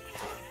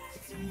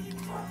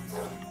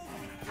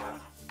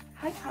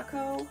 Hi,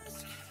 Taco.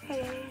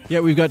 Hello. Yeah,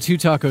 we've got 2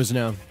 tacos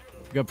now.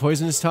 We've got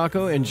Poisonous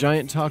Taco, and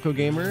Giant Taco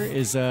Gamer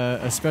is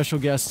a special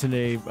guest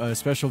today, a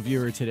special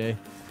viewer today.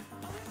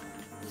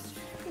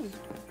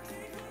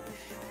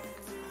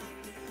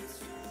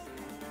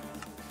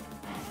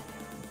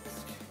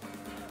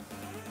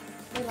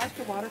 They like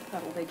the water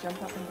puddle. They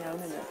jump up and down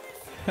in it.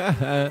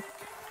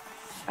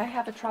 I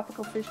have a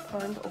tropical fish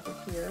pond over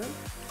here.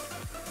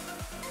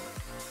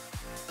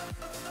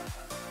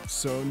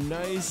 So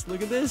nice.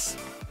 Look at this.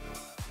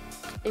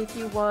 If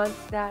you want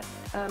that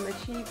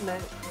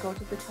achievement, go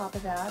to the top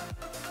of that.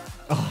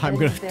 Oh, I'm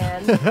and gonna.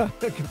 then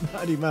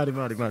Maddie.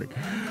 never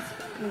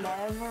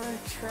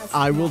trust.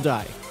 I will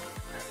die.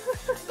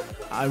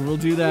 I will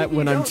do that You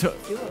when I'm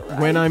don't do it, right?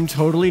 when I'm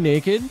totally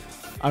naked.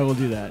 I will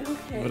do that,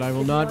 Okay, but I will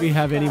give not me be all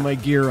have your any of my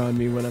stuff. gear on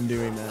me when I'm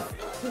doing that.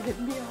 Give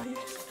me all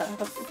your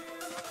stuff.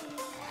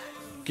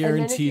 Guaranteed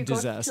and then if you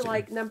disaster. Go to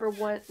like number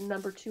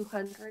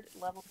 200,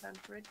 level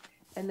 100,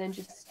 and then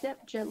just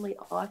step gently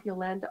off. You'll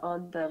land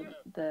on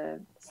the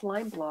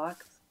slime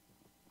blocks,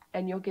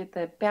 and you'll get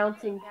the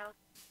bouncing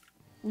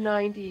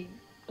 90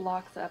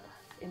 blocks up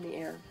in the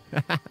air.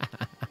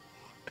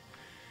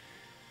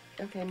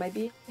 Okay, my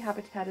bee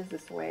habitat is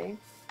this way.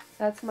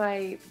 That's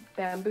my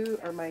bamboo,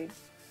 or my,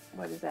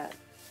 what is that?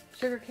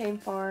 sugarcane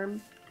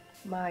farm,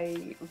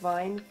 my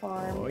vine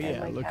farm, Oh, and yeah,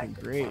 my looking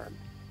cactus great. farm.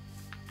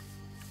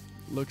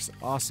 Looks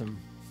awesome.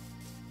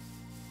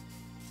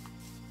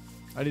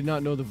 I did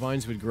not know the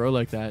vines would grow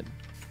like that,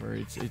 or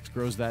it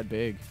grows that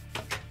big.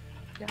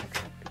 Yeah, I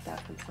got that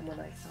from someone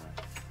I saw.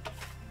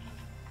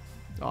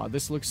 Oh,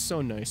 this looks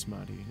so nice,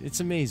 Marty.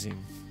 It's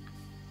amazing.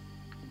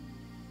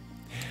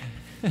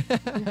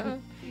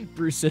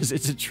 Bruce says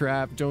it's a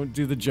trap. Don't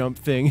do the jump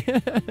thing.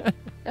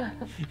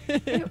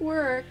 It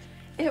worked.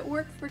 It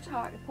worked for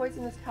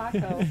poisonous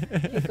taco.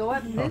 You go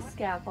up this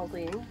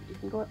scaffolding. You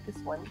can go up this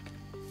one.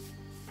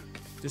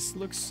 This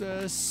looks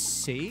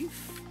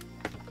safe.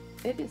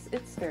 It is.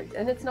 It's very,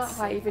 and it's not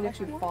high even if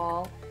you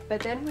fall.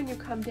 But then when you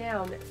come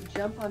down,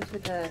 jump onto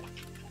the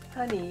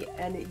honey,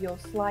 and you'll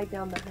slide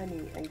down the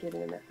honey and get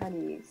in the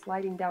honey.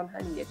 Sliding down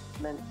honey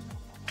achievement.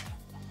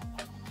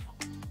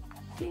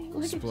 See,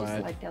 look at you Splat.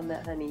 slide down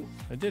that honey.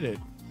 I did it.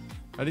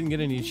 I didn't get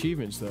any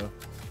achievements though.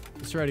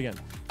 Let's try it again.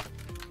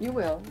 You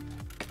will.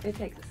 It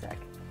takes a sec.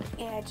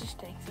 Yeah, it just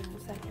takes him a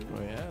second.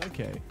 Oh yeah.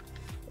 Okay.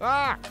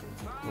 Ah.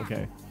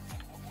 Okay.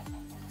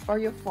 Or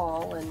you'll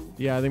fall and.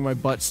 Yeah, I think my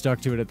butt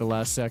stuck to it at the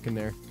last second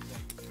there.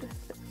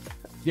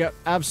 Yeah,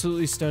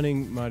 absolutely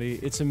stunning, Marty.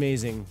 It's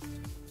amazing.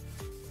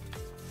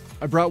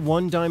 I brought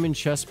one diamond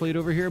chest plate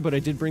over here, but I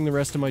did bring the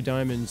rest of my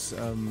diamonds.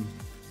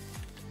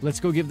 Let's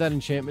go give that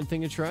enchantment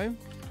thing a try.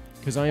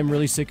 Because I am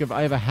really sick of...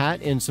 I have a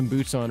hat and some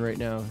boots on right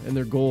now, and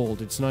they're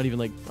gold. It's not even,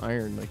 like,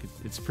 iron. Like,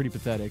 it's pretty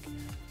pathetic.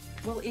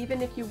 Well,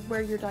 even if you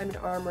wear your diamond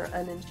armor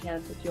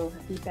unenchanted, you'll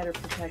be better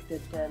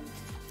protected than...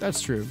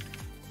 That's true.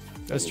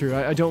 That's true.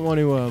 I don't want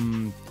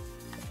to...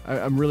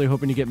 I'm really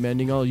hoping to get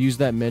mending. I'll use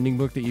that mending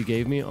book that you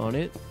gave me on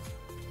it.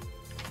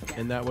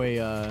 And that way,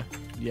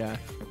 yeah.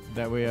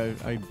 That way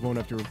I won't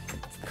have to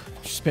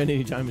spend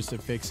any diamonds to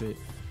fix it.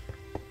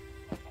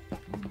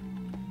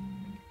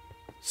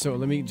 So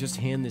let me just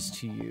hand this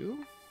to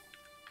you.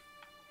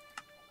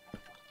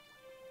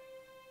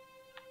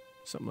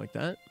 Something like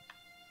that.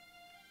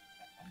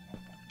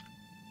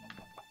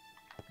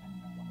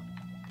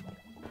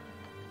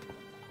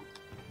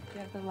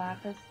 Yeah, the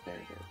lapis. There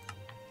it is.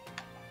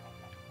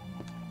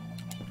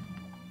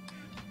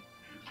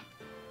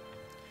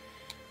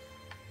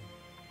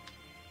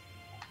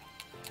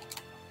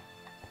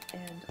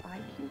 And I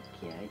can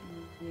get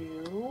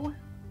you...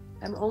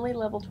 I'm only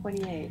level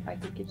 28. I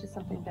could get you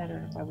something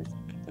better if I was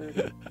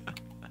 30.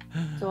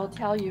 So I'll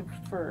tell you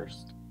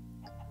first.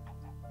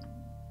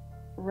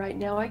 Right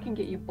now I can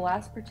get you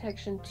blast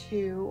protection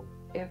 2.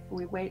 If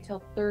we wait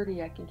till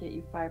 30, I can get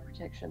you fire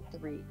protection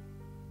 3.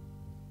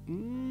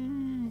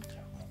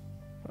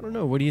 I don't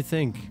know. What do you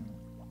think?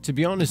 To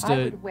be honest, I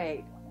would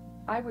wait.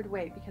 I would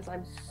wait because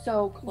I'm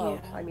so close.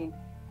 Yeah. I mean,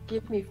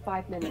 give me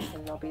 5 minutes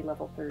and I'll be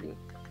level 30.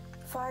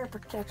 Fire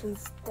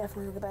protection's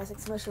definitely the best,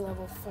 especially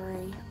level 3.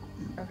 Okay,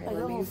 Like let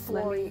level me,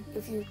 4,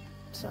 if you...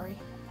 Sorry.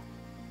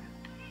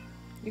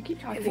 you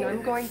keep talking.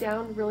 I'm going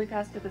down really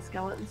fast to the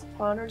skeleton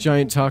spawner.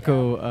 Giant You can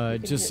Taco, get down. You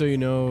can just hit so you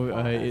know,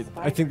 all the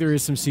I think there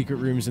spiders. is some secret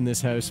rooms in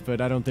this house, but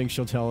I don't think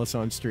she'll tell us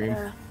on stream.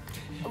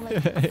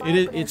 Like,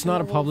 fire It's not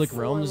a protection public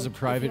level realm, 4, this is a like, if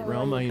private you're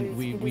realm. already boost,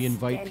 We you just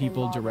invite stand in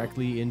people lava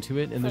directly into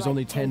it, and for there's like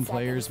only 10 10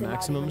 players seconds and not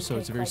maximum, even so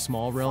it's a take, very like,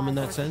 small realm in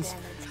 5 that worth sense.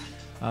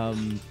 of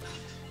damage.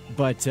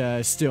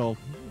 But still,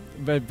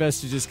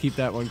 best to just keep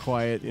that one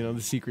quiet, you know,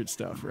 the secret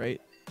stuff, right?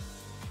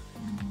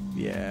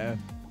 Yeah.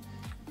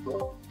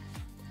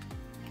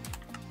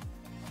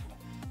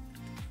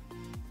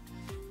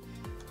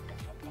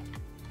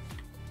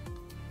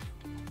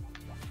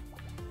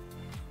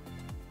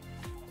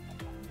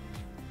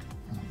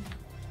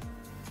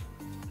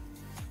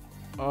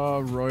 Oh,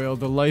 Royal,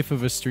 the life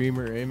of a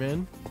streamer, eh,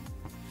 man?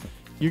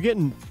 You're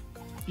getting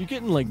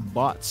like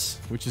bots,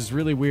 which is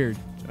really weird.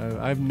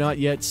 I've not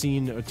yet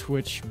seen a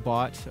Twitch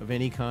bot of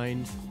any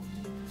kind.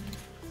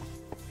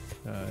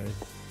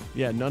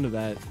 Yeah, none of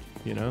that,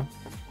 you know?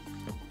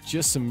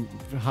 Just some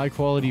high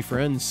quality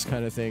friends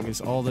kind of thing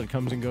is all that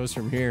comes and goes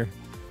from here.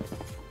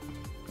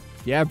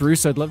 Yeah,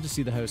 Bruce, I'd love to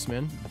see the house,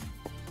 man.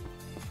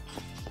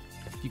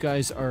 You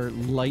guys are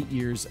light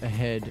years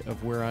ahead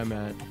of where I'm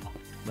at.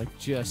 Like,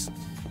 just...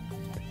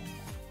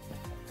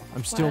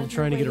 I'm still While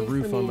trying to you're get a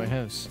waiting roof for on me- my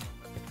house.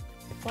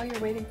 While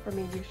you're waiting for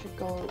me, you should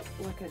go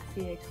look at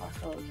CA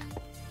Tacos.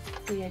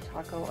 CA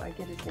Taco, I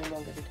get his name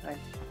wrong every time.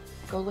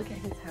 Go look at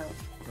his house.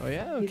 Oh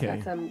yeah, He's okay.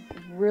 got some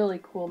really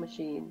cool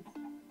machines.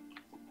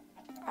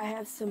 I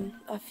have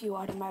a few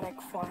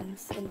automatic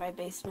farms in my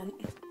basement.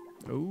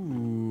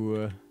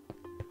 Ooh.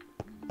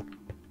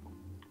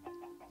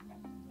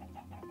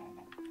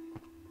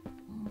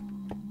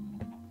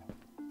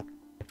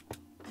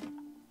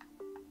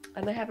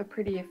 And I have a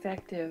pretty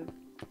effective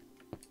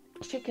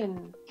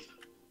chicken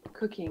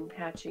cooking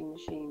hatching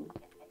machine.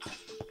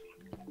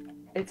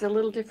 It's a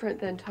little different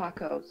than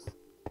tacos.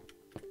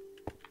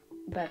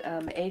 But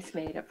Ace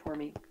made it for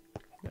me.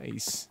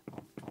 Nice.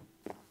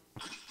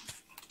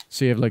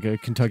 So you have like a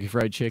Kentucky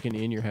Fried Chicken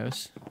in your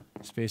house?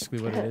 That's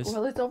basically what it is.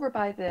 Well, it's over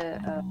by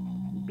the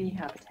bee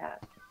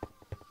habitat.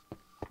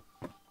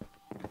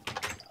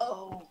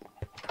 Oh,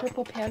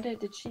 Purple Panda,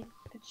 did she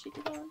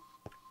get on?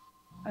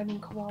 I mean,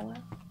 Koala.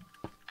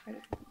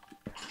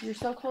 You're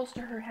so close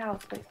to her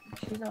house, but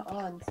she's not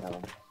on,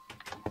 so.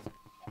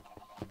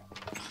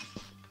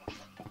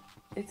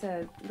 It's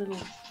a little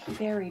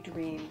fairy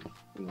dream.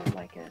 You would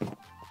like it.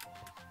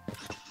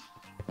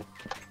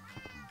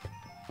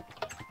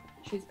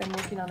 She's been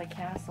working on a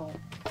castle.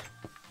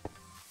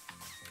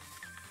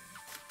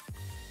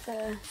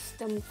 The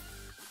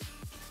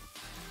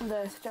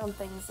stone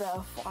thing's the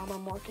farm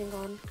I'm working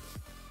on.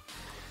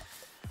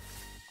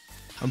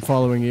 I'm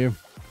following you.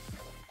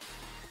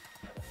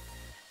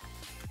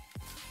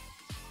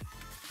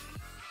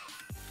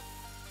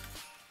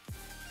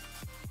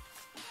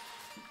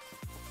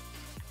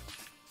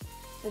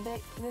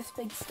 This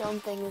big stone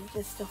thing is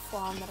just a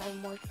farm that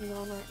I'm working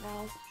on right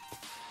now.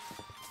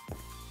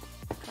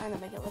 Trying to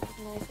make it look as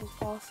nice as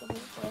possible,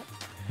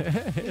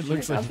 but It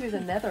looks Down like through the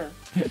nether.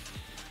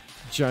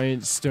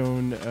 giant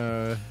stone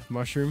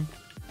mushroom.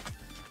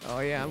 Oh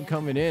yeah, I'm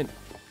coming in.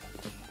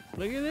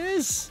 Look at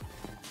this.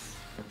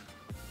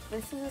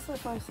 this is just the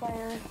first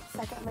layer.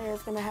 Second layer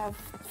is gonna have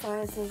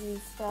furnaces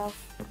and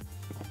stuff.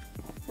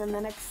 Then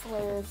the next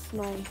layer is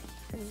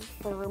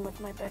the room with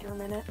my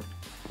bedroom in it.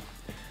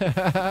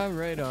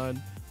 Right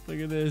on. Look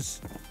at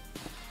this.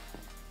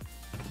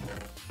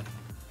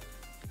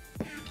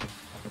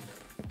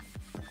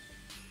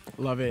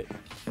 Love it.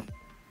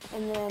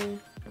 And then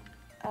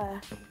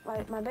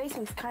my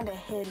basement's kind of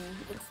hidden.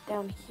 It's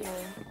down here.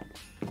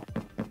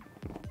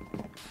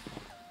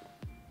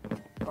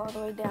 All the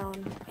way down.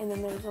 And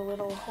then there's a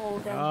little hole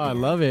down Oh, I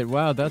here. love it.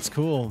 Wow, that's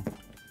cool.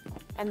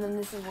 And then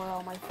this is where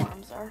all my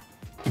farms are.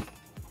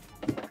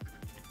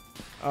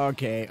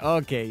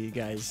 Okay, you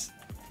guys.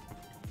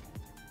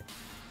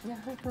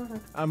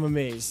 I'm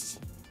amazed.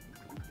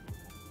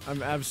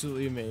 I'm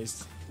absolutely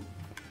amazed.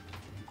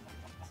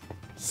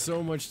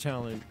 So much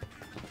talent.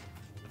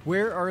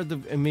 Where are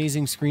the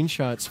amazing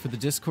screenshots for the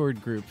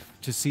Discord group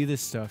to see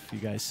this stuff, you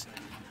guys?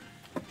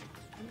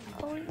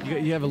 Oh,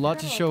 You have a lot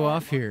to show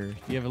off here.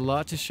 You have a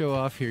lot to show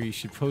off here. You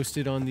should post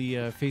it on the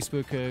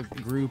Facebook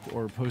group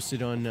or post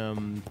it on,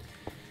 on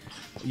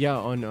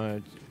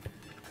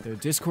the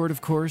Discord,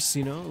 of course.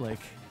 You know, like,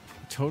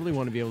 I totally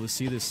want to be able to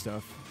see this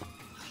stuff.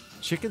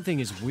 Chicken thing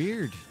is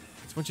weird.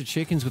 It's a bunch of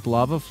chickens with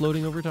lava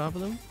floating over top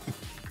of them.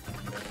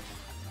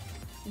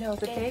 No,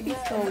 the babies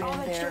go all in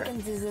the there.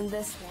 chickens is in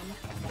this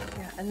one.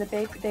 Yeah, and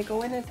they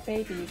go in as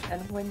babies,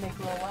 and when they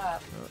grow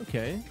up,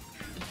 Okay.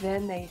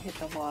 then they hit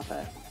the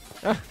lava.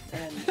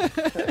 And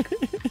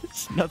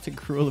There's nothing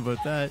cruel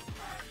about that.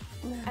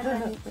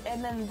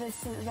 And then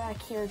this is back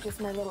here,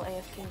 just my little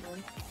AFK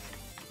room.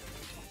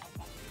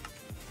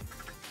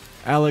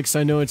 Alex,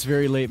 I know it's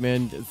very late,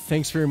 man.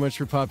 Thanks very much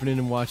for popping in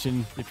and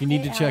watching. If you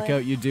need Hey, to check Alex.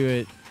 out, you do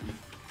it.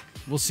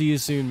 We'll see you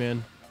soon,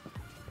 man.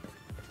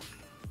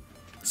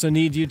 So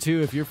need you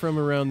too. If you're from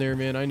around there,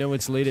 man, I know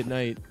it's late at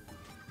night.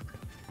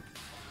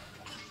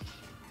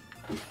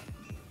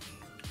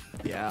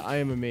 Yeah, I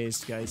am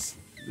amazed, guys.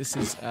 This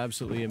is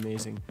absolutely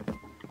amazing.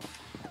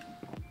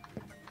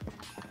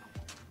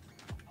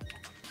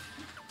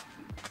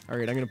 All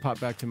right, I'm gonna pop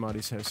back to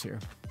Marty's house here.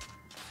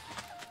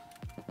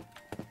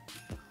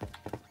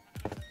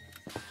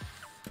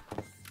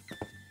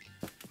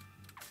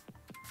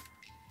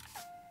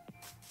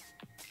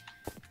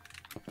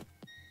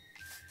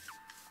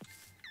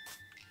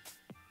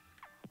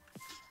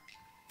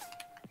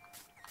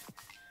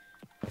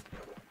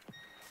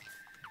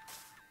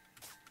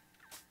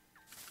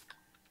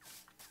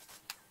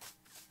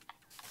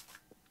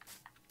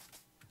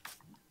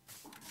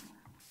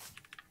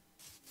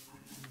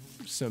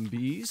 Some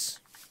bees.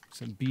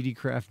 Some BD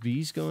Craft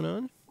bees going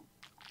on.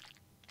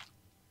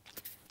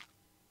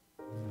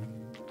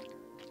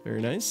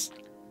 Very nice.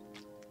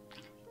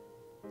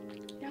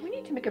 yeah, we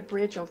need to make a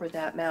bridge over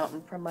that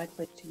mountain from my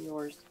place to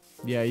yours.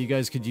 Yeah, you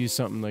guys could use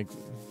something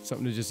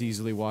to just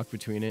easily walk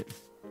between it.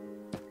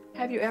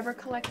 Have you ever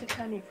collected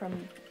honey from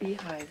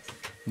beehives?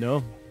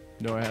 No?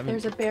 No, I haven't.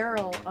 There's a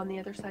barrel on the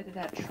other side of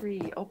that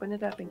tree. Open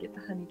it up and get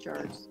the honey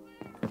jars.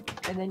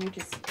 And then you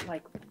just,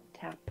 like,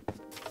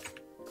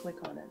 click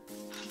on it.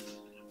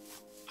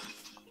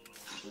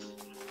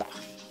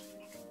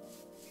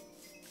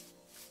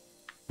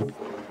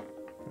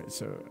 Right,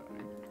 so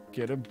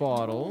get a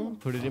bottle,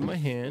 put it in my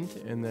hand,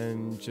 and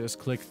then just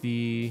click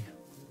the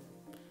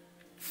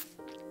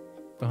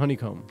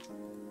honeycomb.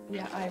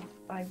 Yeah,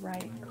 I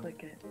right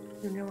click it.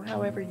 You know,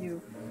 however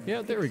you.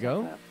 Yeah, there we pick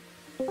stuff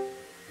go. up.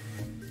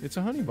 It's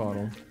a honey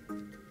bottle.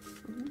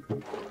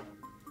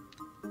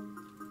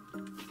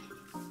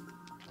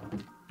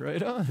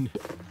 Right on.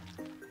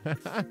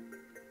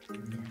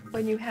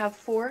 When you have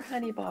 4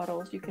 honey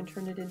bottles, you can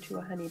turn it into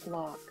a honey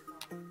block.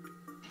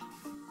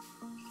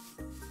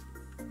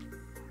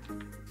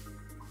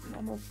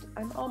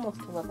 I'm almost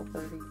to level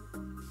 30.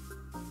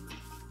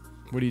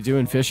 What are you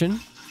doing, fishing?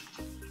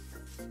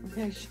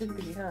 I should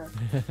be, huh?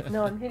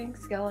 No, I'm hitting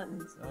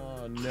skeletons.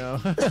 Oh no.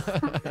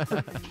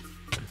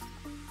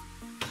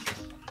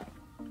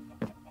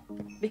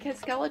 Because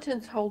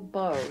skeletons hold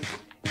bows.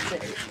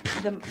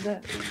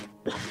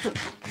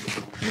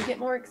 You get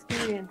more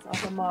experience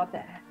off a mob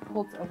that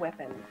holds a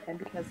weapon, and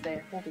because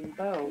they're holding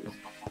bows,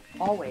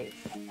 always,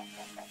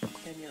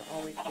 then you're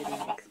always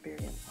getting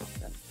experience with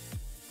them.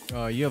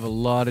 Oh, you have a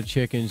lot of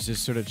chickens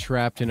just sort of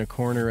trapped in a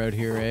corner out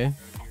here, eh?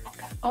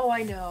 Oh,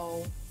 I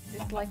know.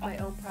 It's like my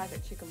own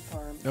private chicken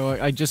farm. Oh,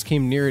 I just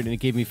came near it and it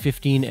gave me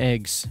 15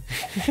 eggs.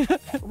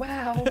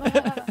 Wow.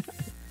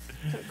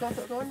 So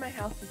go in my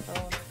house and throw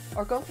them,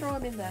 or go throw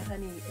them in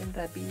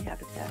the bee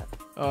habitat.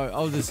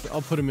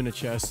 I'll put them in a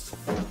chest.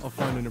 I'll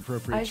find an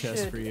appropriate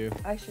chest for you.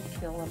 I should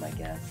kill them, I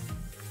guess,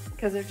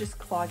 because they're just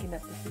clogging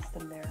up the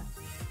system there.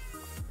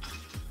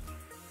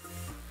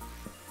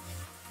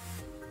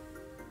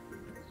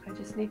 I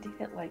just need to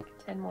hit like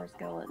 10 more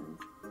skeletons.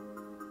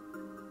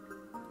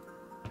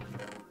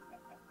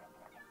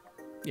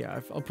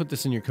 Yeah, I'll put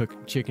this in your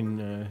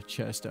chicken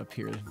chest up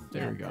here.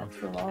 There we go.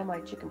 That's where all my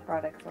chicken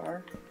products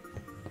are.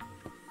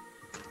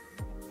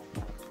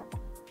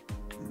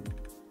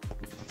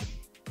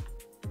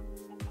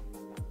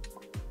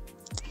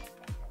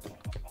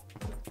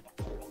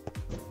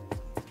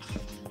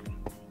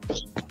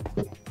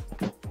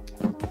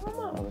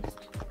 Almost.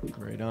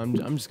 Right on.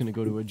 I'm just gonna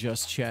go to a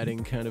just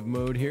chatting kind of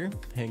mode here.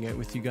 Hang out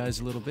with you guys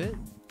a little bit.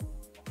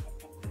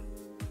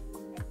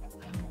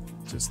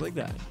 Just like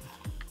that.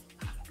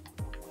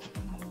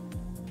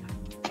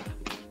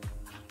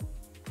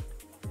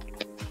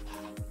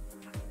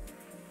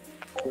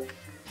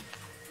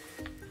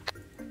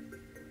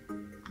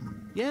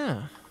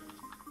 Yeah.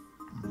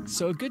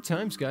 So good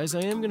times, guys.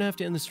 I am gonna have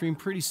to end the stream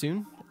pretty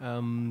soon.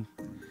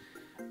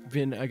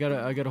 I got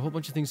a whole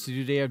bunch of things to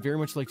do today. I'd very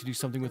much like to do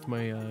something with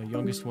my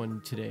youngest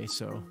one today,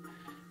 so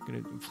I'm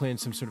gonna plan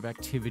some sort of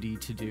activity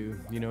to do.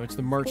 You know, it's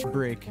the March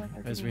break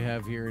as we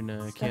have here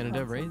in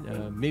Canada, right?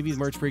 Maybe the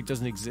March break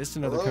doesn't exist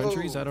in other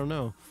countries. I don't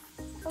know.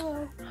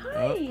 Hello.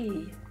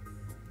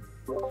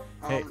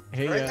 Hi.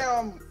 Hey.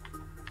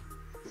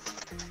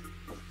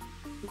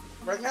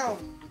 Right now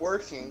I'm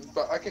working,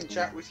 but I can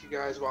chat with you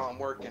guys while I'm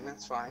working.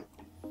 That's fine.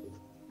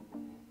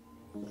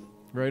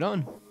 Right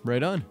on.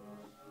 Right on.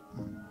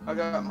 I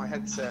got my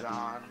headset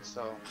on,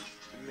 so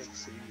it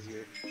makes it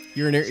easier.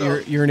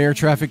 You're an air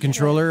traffic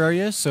controller, are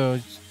you? So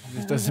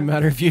it doesn't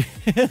matter if you.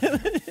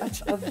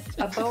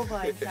 a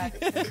bovine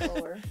traffic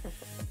controller.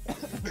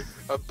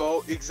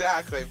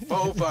 Exactly,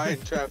 bovine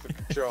traffic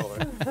controller.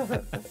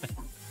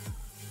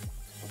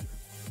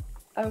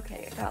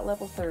 Okay, I got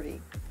level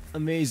 30.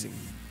 Amazing.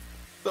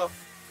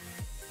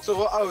 So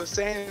what I was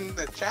saying in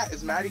the chat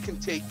is Maddie can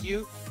take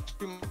you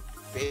to my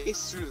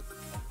base through,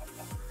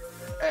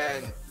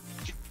 and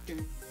you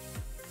can...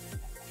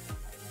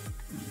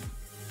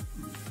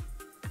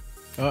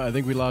 Oh, I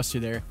think we lost you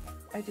there.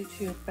 I do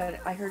too, but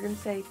I heard him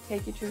say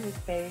take you to his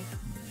base,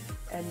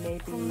 and maybe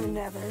From the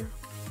nether.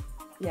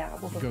 Yeah,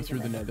 we'll go through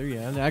the nether.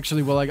 Yeah, and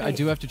actually, well, I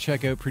do have to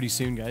check out pretty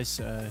soon, guys.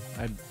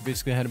 I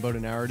basically had about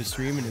an hour to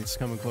stream, and it's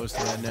coming close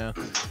to that now.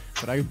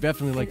 But I would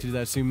definitely like to do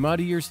that soon.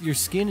 Madi, your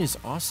skin is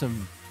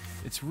awesome.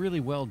 It's really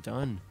well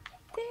done.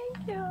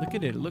 Thank you. Look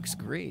at it. It looks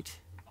great.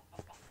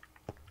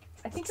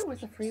 I think it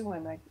was a free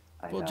one. I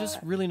Well, got. just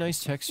really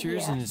nice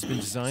textures, Yeah. and it's been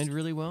designed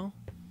really well.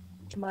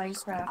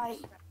 Minecraft. I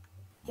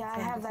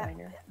have that.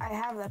 designer. I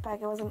have that pack.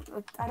 It wasn't.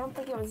 I don't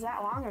think it was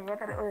that long ago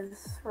that it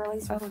was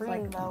released for That was free.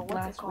 like Though, what's it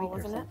last called? week or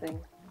Wasn't it?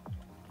 something.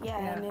 Yeah,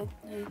 Yeah. and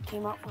it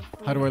came out for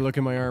free. How do I look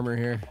at my armor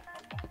here?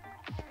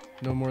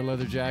 No more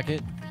leather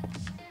jacket.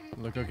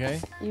 Look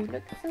okay? You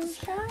look so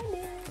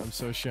shiny. I'm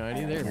so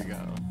shiny. There we go.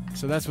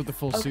 So that's what the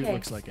full suit Okay.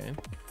 looks like, eh?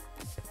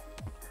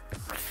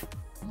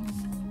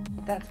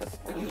 That's what the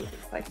food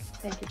looks like.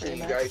 Thank you very Can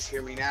you much. guys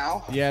hear me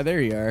now? Yeah,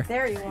 there you are.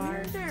 There you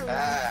are.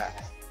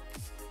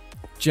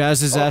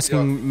 Jazz is Oh,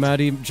 asking,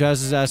 Maddie,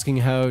 Jazz is asking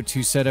how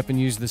to set up and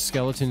use the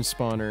skeleton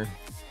spawner.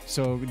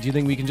 So, do you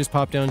think we can just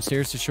pop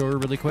downstairs to show her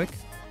really quick?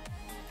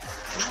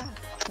 Yeah,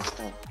 let's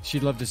go.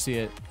 She'd love to see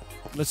it.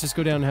 Let's just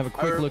go down and have a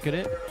quick look at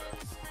it.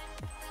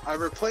 I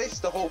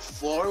replaced the whole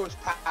floor with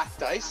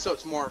packed ice, so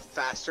it's more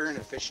faster and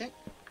efficient.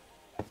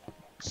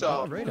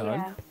 So Oh, right on.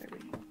 Yeah.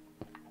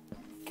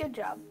 Good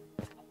job.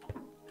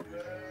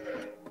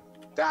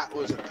 that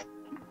was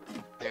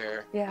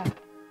there. Yeah.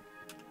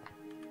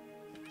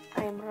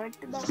 I am right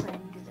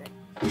behind you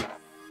there.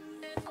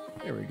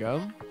 There we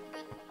go.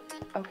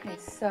 Okay,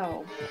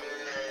 so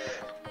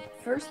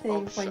first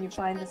thing when you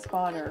find the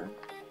spawner,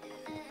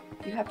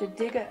 you have to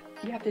dig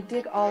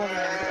all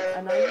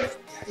around it.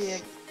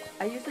 And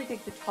I usually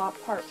dig the top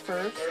part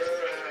first,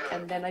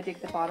 and then I dig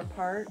the bottom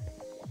part.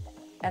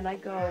 And I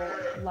go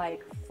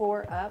like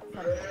 4 up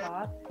from the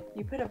top.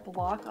 You put a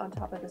block on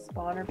top of the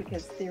spawner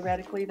because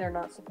theoretically they're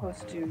not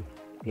supposed to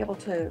be able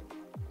to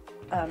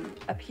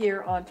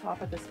appear on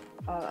top of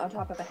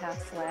a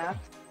half slab.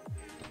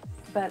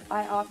 But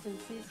I often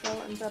see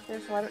skeletons up there,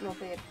 so I don't know if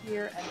they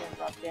appear and then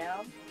drop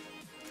down.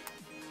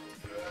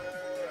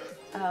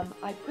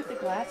 I put the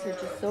glass here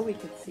just so we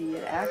could see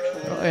it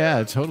actually. Oh yeah,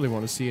 I totally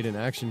want to see it in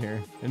action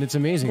here. And it's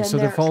amazing. Then So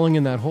they're they're- falling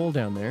in that hole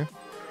down there.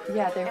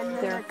 Yeah, And then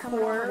they're they're coming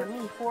over to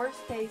me. four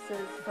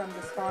spaces from the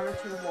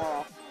spawner to the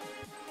wall.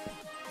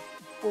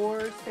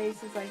 4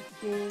 spaces, I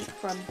think,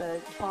 from the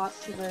top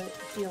to the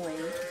ceiling.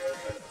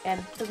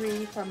 and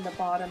 3 from the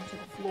bottom to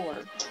the floor.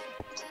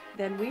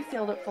 Then we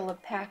filled it full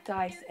of packed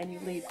ice, and you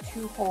leave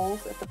 2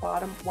 holes at the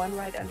bottom, one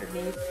right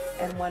underneath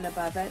and one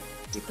above it.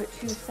 You put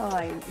 2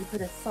 signs. You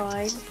put a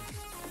sign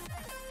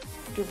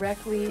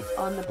directly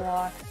on the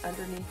block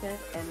underneath it,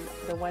 and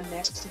the one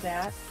next to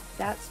that.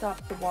 That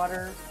stops the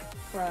water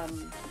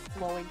from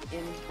flowing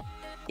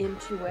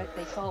into it.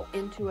 They fall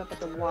into it, but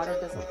the water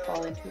doesn't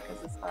fall into it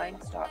because the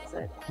sign stops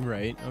it.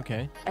 Right.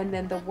 Okay. And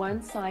then the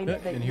one sign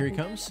that And you here he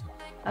can comes.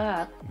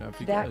 up, Up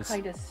he that goes.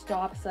 kind of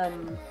stops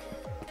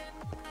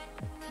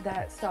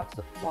that stops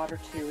the water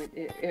too.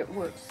 It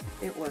works.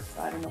 It works.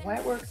 I don't know why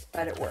it works,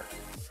 but it works.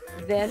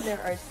 Then there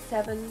are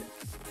seven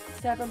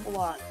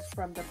blocks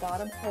from the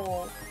bottom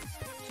hole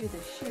to the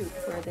chute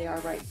where they are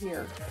right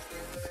here.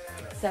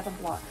 7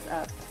 blocks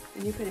up.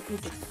 And you put a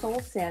piece of soul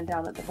sand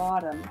down at the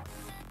bottom,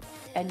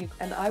 and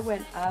I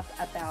went up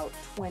about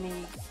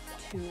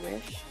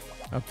 22-ish.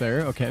 Up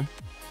there. Okay.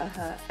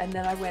 And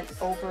then I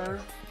went over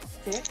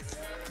 6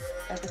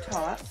 at the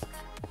top.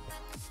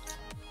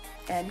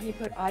 And he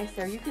put ice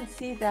there. You can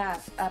see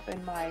that up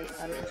in my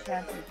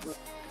enchanting room.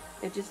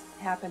 It just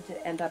happened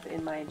to end up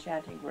in my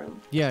enchanting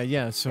room. Yeah.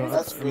 Yeah. So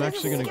There's I'm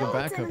actually gonna go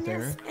back skeleton up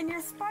there. in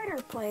your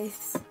spider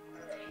place.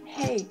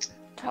 Hey,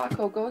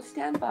 Taco, go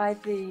stand by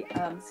the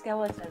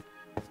skeleton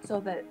so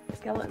that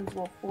skeletons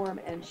will form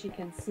and she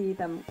can see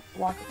them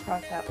walk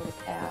across that little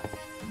path.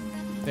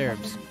 There.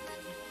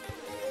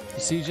 You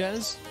see,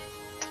 Jazz?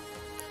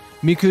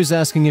 Miku's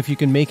asking if you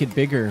can make it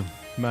bigger,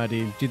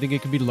 Madi. Do you think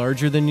it could be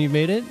larger than you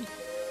made it?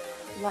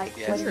 Like,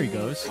 Yeah, what do there he you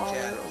mean, goes. taller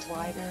Yeah. or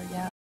wider,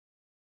 yeah.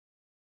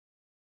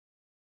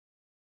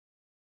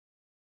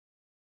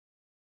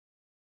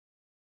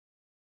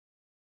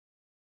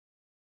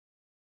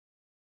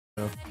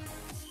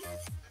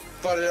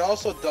 But it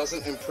also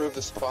doesn't improve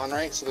the spawn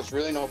rate, so there's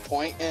really no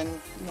point in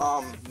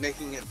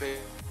making it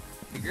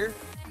bigger.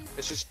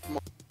 It's just more.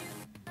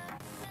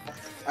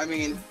 I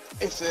mean,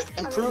 if it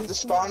improved the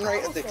spawn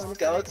rate of the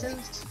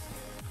skeletons,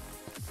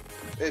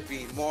 it'd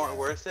be more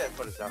worth it,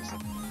 but it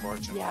doesn't,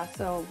 unfortunately. Yeah,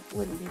 so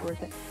wouldn't be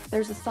worth it.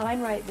 There's a sign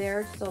right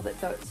there so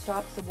that it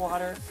stops the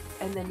water,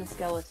 and then the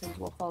skeletons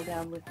will fall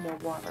down with no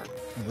water.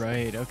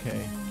 Right.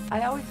 Okay.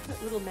 I always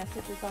put little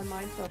messages on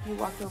mine, so if you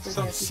walked over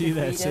there, you See could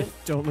that? read it.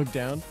 Don't look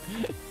down.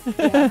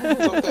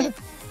 Yeah.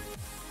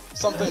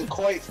 Something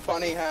quite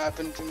funny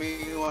happened to me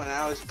when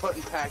I was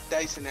putting packed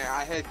dice in there.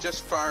 I had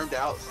just farmed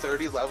out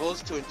 30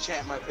 levels to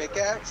enchant my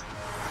pickaxe,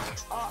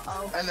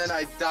 Uh-oh. and then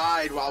I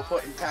died while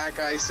putting pack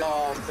ice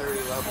all 30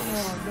 levels.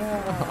 Oh,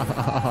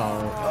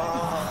 no.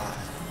 Oh,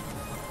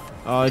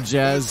 Oh, it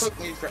Jazz. took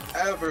me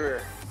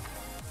forever.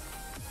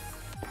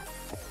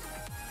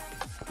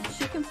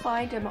 She can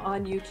find him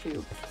on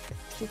YouTube.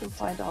 She can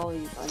find all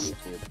these on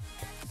YouTube.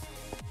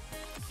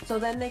 So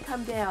then they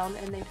come down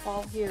and they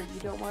fall here. You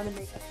don't want to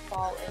make it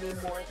fall any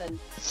more than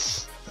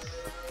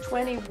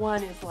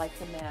 21 is like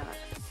the max.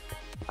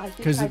 I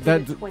think 'Cause I did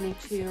that- it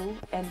 22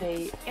 and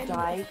they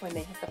die when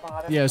they hit the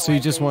bottom. Yeah. So you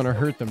I just want to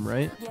raised them. hurt them,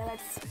 right? Yeah,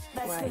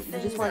 that's Right, the you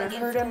thing. just wanna like, if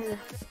hurt 'em. they're-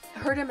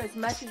 Hurt them as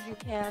much as you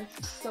can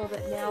so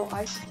that now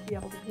I should be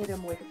able to hit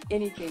them with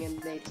anything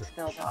and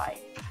they'll die.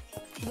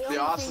 The only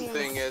awesome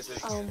thing is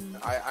sorry.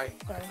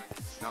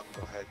 no,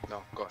 go ahead.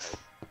 No, go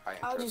ahead.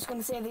 I was just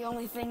gonna say the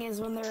only thing is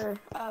when they're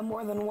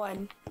more than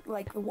one,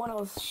 like one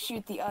will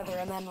shoot the other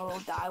and then it'll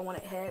die when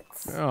it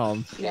hits.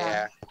 Oh,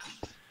 Yeah.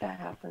 That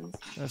happens.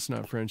 that's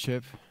not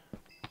friendship.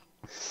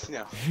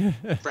 No.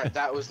 Brett,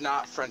 that was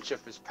not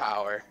friendship is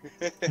power.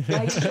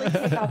 I usually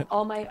take off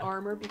all my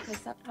armor because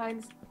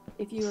sometimes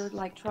if you're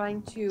like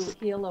trying to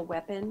heal a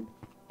weapon,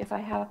 if I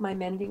have my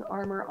mending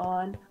armor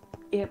on,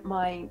 it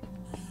might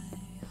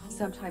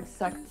sometimes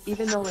suck.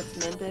 Even though it's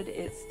mended,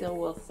 it still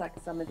will suck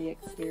some of the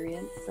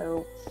experience.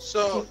 So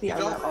So take the you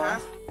don't armor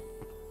have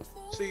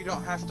off. so you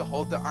don't have to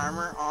hold the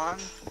armor on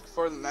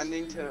for the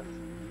mending to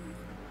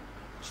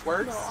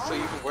work, so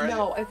you can wear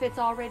No, if it's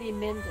already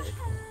mended,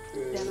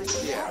 then I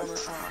take Yeah. the armor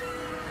off.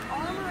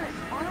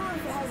 Armor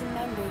if it has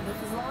mending,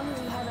 if as long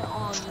as you have it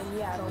on, then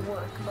yeah, it'll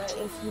work. But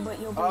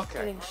you'll be Okay.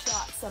 getting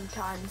shot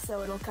sometimes,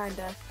 so it'll kind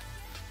of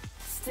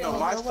still. No,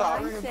 my Well,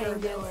 thought- what I'm saying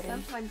is durability.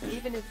 sometimes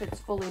even if it's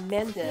fully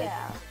mended,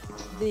 Yeah.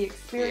 the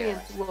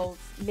experience will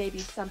maybe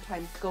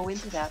sometimes go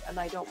into that, and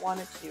I don't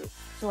want it to.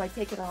 So I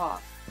take it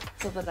off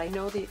so that I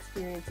know the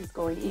experience is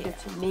going either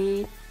to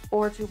me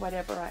or to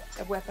whatever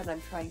weapon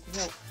I'm trying to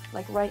heal.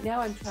 Like right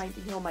now, I'm trying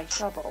to heal my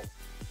shovel.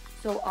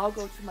 So I'll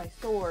go to my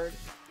sword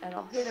and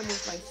I'll hit him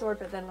with my sword,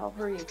 but then I'll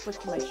hurry and click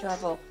to my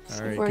shovel. All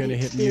right, before the gonna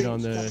hit mute on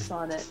experience the jumps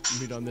on it.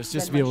 mute on this Then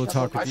just to my be able to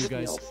shovel talk with I you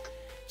just guys.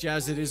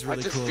 Jazz, it is I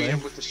really just cool, beat eh?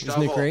 him with the Isn't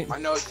shovel. it great? I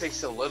know it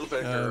takes a little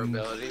bit of Um,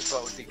 durability,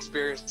 but with the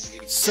experience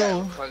you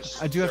So, get, punch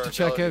I do have to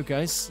check durability. out,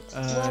 guys.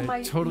 Well,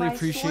 my Totally sword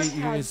appreciate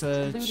you guys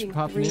has looting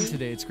popping in 3.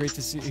 today. It's great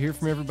to hear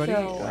from everybody. So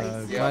I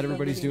see Glad the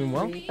everybody's looting doing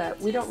well. 3, but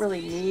we don't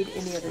really need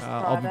any of this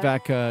I'll be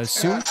product. back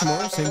soon,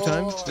 tomorrow, same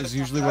time. Is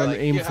usually what I'm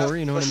aiming for,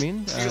 you know what I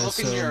mean? you look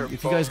in So your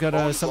if you guys got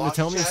phone something to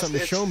tell me, block something to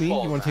chest, show it's me, you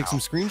full want to take some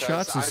now, screenshots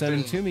and 'cause send them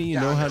I've to me, you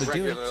been know how down to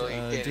do regularly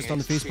it. getting Just on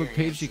the Facebook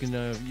page, you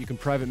experience. can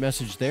private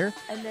message there.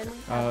 And then we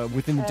have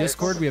Within has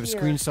Discord, we have a here,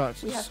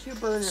 screenshot We have two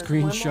burners.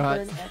 screenshot one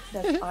will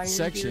burn excess iron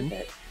section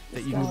here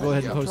that you can go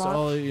ahead and post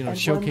all, you know,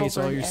 showcase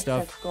all your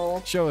stuff,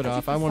 show it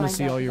off. I want to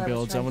see all your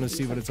builds. I want to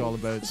see what it's all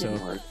about. So,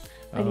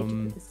 I need to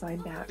get the sign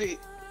back.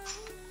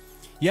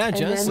 yeah, And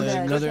Jess. then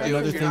the-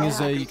 Another thing is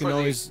you For can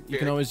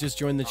the- always just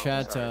join the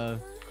chat. Go ahead.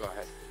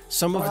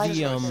 Some of I was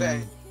the gonna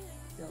say,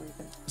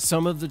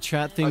 some of the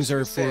chat things I are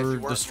was gonna say, if you for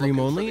the weren't stream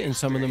looking for only, the and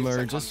some of them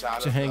are experience just that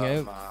comes to out hang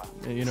of, out.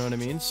 You know what I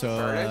mean? So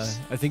furnace,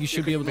 I think you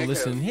should be able to make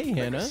listen. Hey, make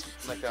Hannah.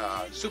 like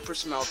a super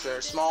smelter,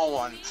 small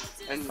one,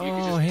 and you Oh, can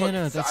just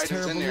Hannah, put the that's items in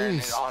terrible there, and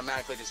news. it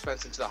automatically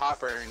dispenses into the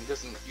hopper, and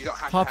you don't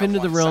have Hop to have into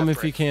the one realm if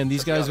you separate can.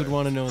 These from the guys would other.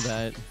 want to know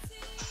that.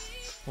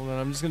 Hold on,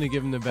 I'm just gonna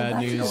give them the bad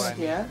That's a news. good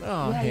idea.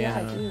 Oh, yeah, I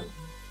Hannah. do.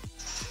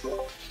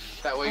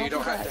 That way I'll you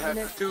don't do have to that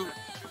have two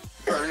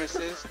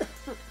furnaces.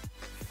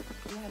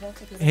 Yeah,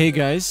 that's a good Hey idea.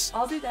 guys,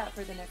 I'll do that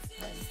for the next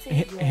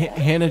time.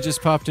 Hannah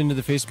just popped into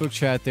the Facebook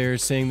chat there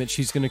saying that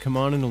she's going to come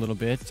on in a little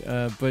bit,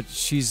 but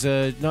she's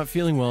not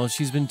feeling well.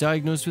 She's been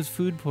diagnosed with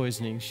food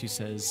poisoning, she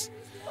says.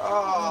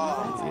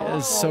 Oh, Yeah,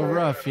 it's so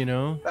rough, you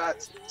know.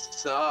 that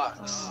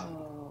sucks.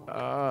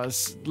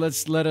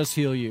 Let us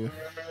heal you.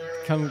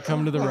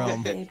 Come to the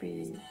realm.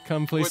 Baby.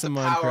 Come play With the some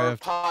power of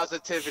Minecraft.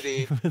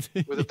 positivity.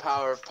 With the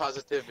power of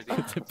positivity.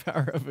 The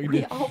power of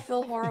We all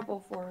feel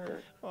horrible for her.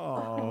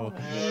 Oh.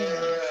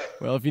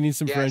 Well, if you need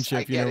some Yes, friendship,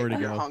 I you get know where it. to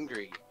You're go.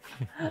 hungry.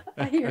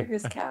 I hear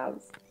his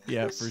calves.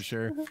 Yeah, for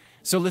sure.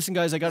 So listen,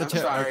 guys, I I'm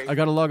sorry.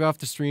 gotta log off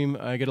the stream.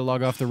 I gotta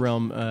log off the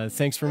realm.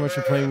 Thanks very much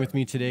for playing with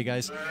me today,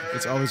 guys.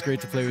 It's always great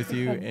to play with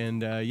you,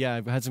 and yeah,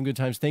 I've had some good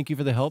times. Thank you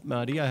for the help,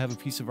 Maddie. I have a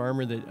piece of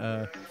armor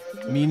that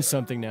means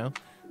something now.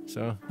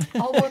 So.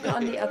 I'll work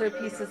on the other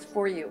pieces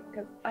for you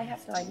because I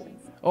have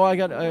diamonds. Oh,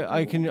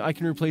 I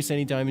can replace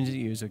any diamonds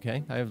you use.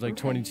 Okay, I have like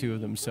Okay. 22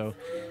 of them. So.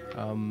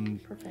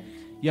 Perfect.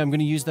 Yeah, I'm going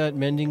to use that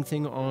mending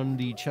thing on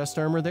the chest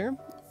armor there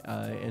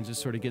and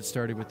just sort of get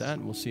started with that,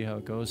 and we'll see how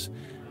it goes.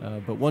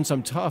 But once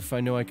I'm tough,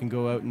 I know I can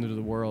go out into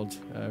the world.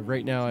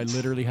 Right now, I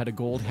literally had a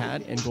gold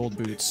hat and gold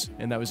boots,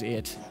 and that was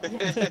it.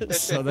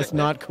 So that's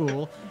not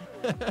cool.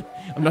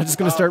 I'm not just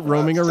going to start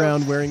roaming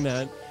around wearing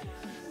that,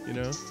 you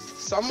know?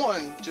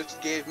 Someone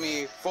just gave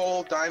me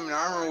full diamond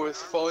armor with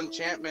full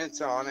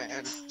enchantments on it,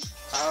 and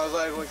I was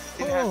like, well,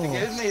 you didn't have to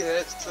give me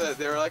this.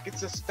 They were like,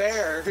 it's a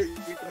spare. You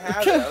can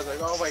have it. I was like,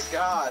 oh my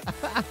god.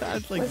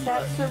 That's like, Was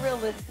that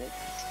surrealistic?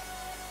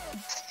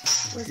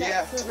 Was Yeah.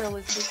 that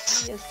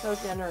surrealistic? He is so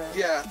generous.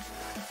 Yeah.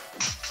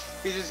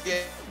 He just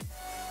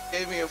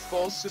gave me a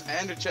full suit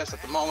and a chest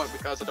at the moment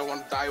because I don't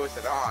want to die with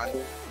it on.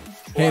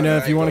 hey, now,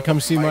 if you want to go come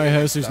see my fighting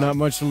house, there's stuff. not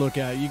much to look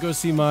at. You go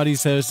see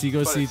Marty's house, you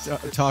go But see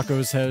it's-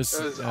 Taco's house.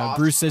 it was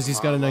awesome. Bruce says he's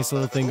got a nice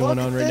little thing going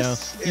Look on at right now.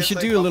 this. You It's should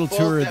like do a a little full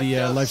tour of the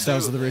decked out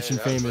Lifestyles of the suit. Rich and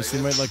I was Famous. like,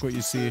 You might it's like what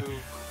you see. so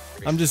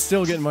I'm just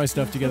still getting my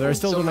stuff together. I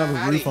still So don't have a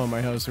Maddie- roof on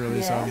my house,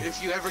 really, so.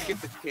 If you ever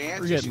get the chance,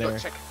 We're you getting should go there.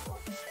 check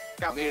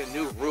out. Made a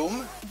new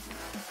room,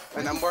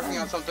 and I'm working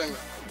on something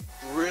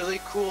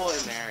really cool in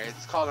there.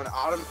 It's called an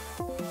autumn.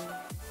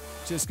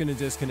 Just gonna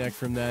disconnect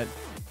from that.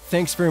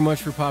 Thanks very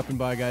much for popping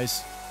by,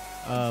 guys.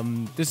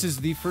 This is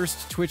the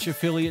first Twitch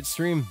affiliate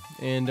stream,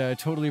 and I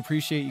totally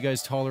appreciate you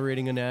guys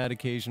tolerating an ad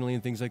occasionally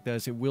and things like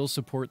that. It will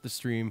support the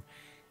stream,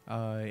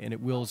 and it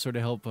will sort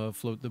of help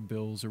float the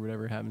bills or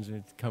whatever happens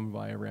to come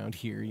by around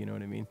here. You know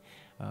what I mean?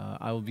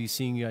 I will be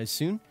seeing you guys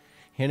soon.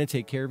 Hannah,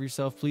 take care of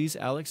yourself, please.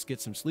 Alex, get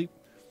some sleep.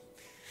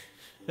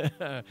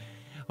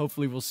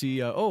 Hopefully, we'll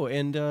see. Oh,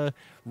 and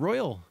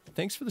Royal,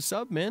 thanks for the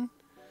sub, man.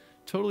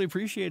 Totally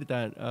appreciated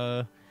that.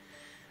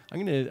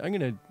 I'm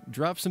gonna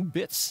drop some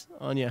bits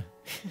on you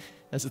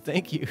as a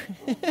thank you.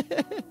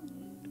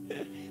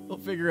 We'll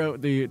figure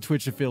out the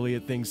Twitch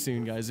affiliate thing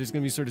soon, guys. There's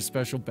gonna be sort of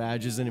special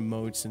badges and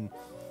emotes and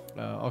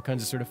all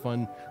kinds of sort of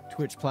fun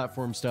Twitch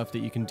platform stuff that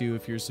you can do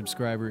if you're a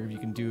subscriber. If you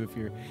can do if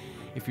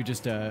you're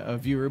just a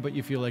viewer, but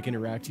you feel like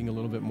interacting a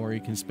little bit more,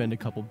 you can spend a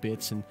couple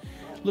bits and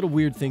little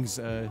weird things,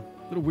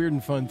 little weird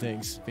and fun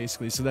things,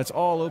 basically. So that's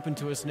all open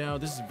to us now.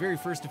 This is the very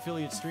first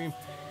affiliate stream.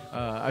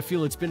 I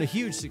feel it's been a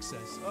huge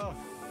success. Oh.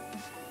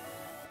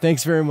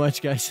 Thanks very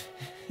much, guys.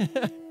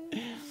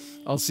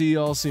 I'll see you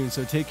all soon.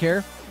 So take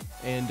care.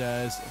 And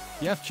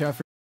yeah, ciao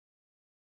for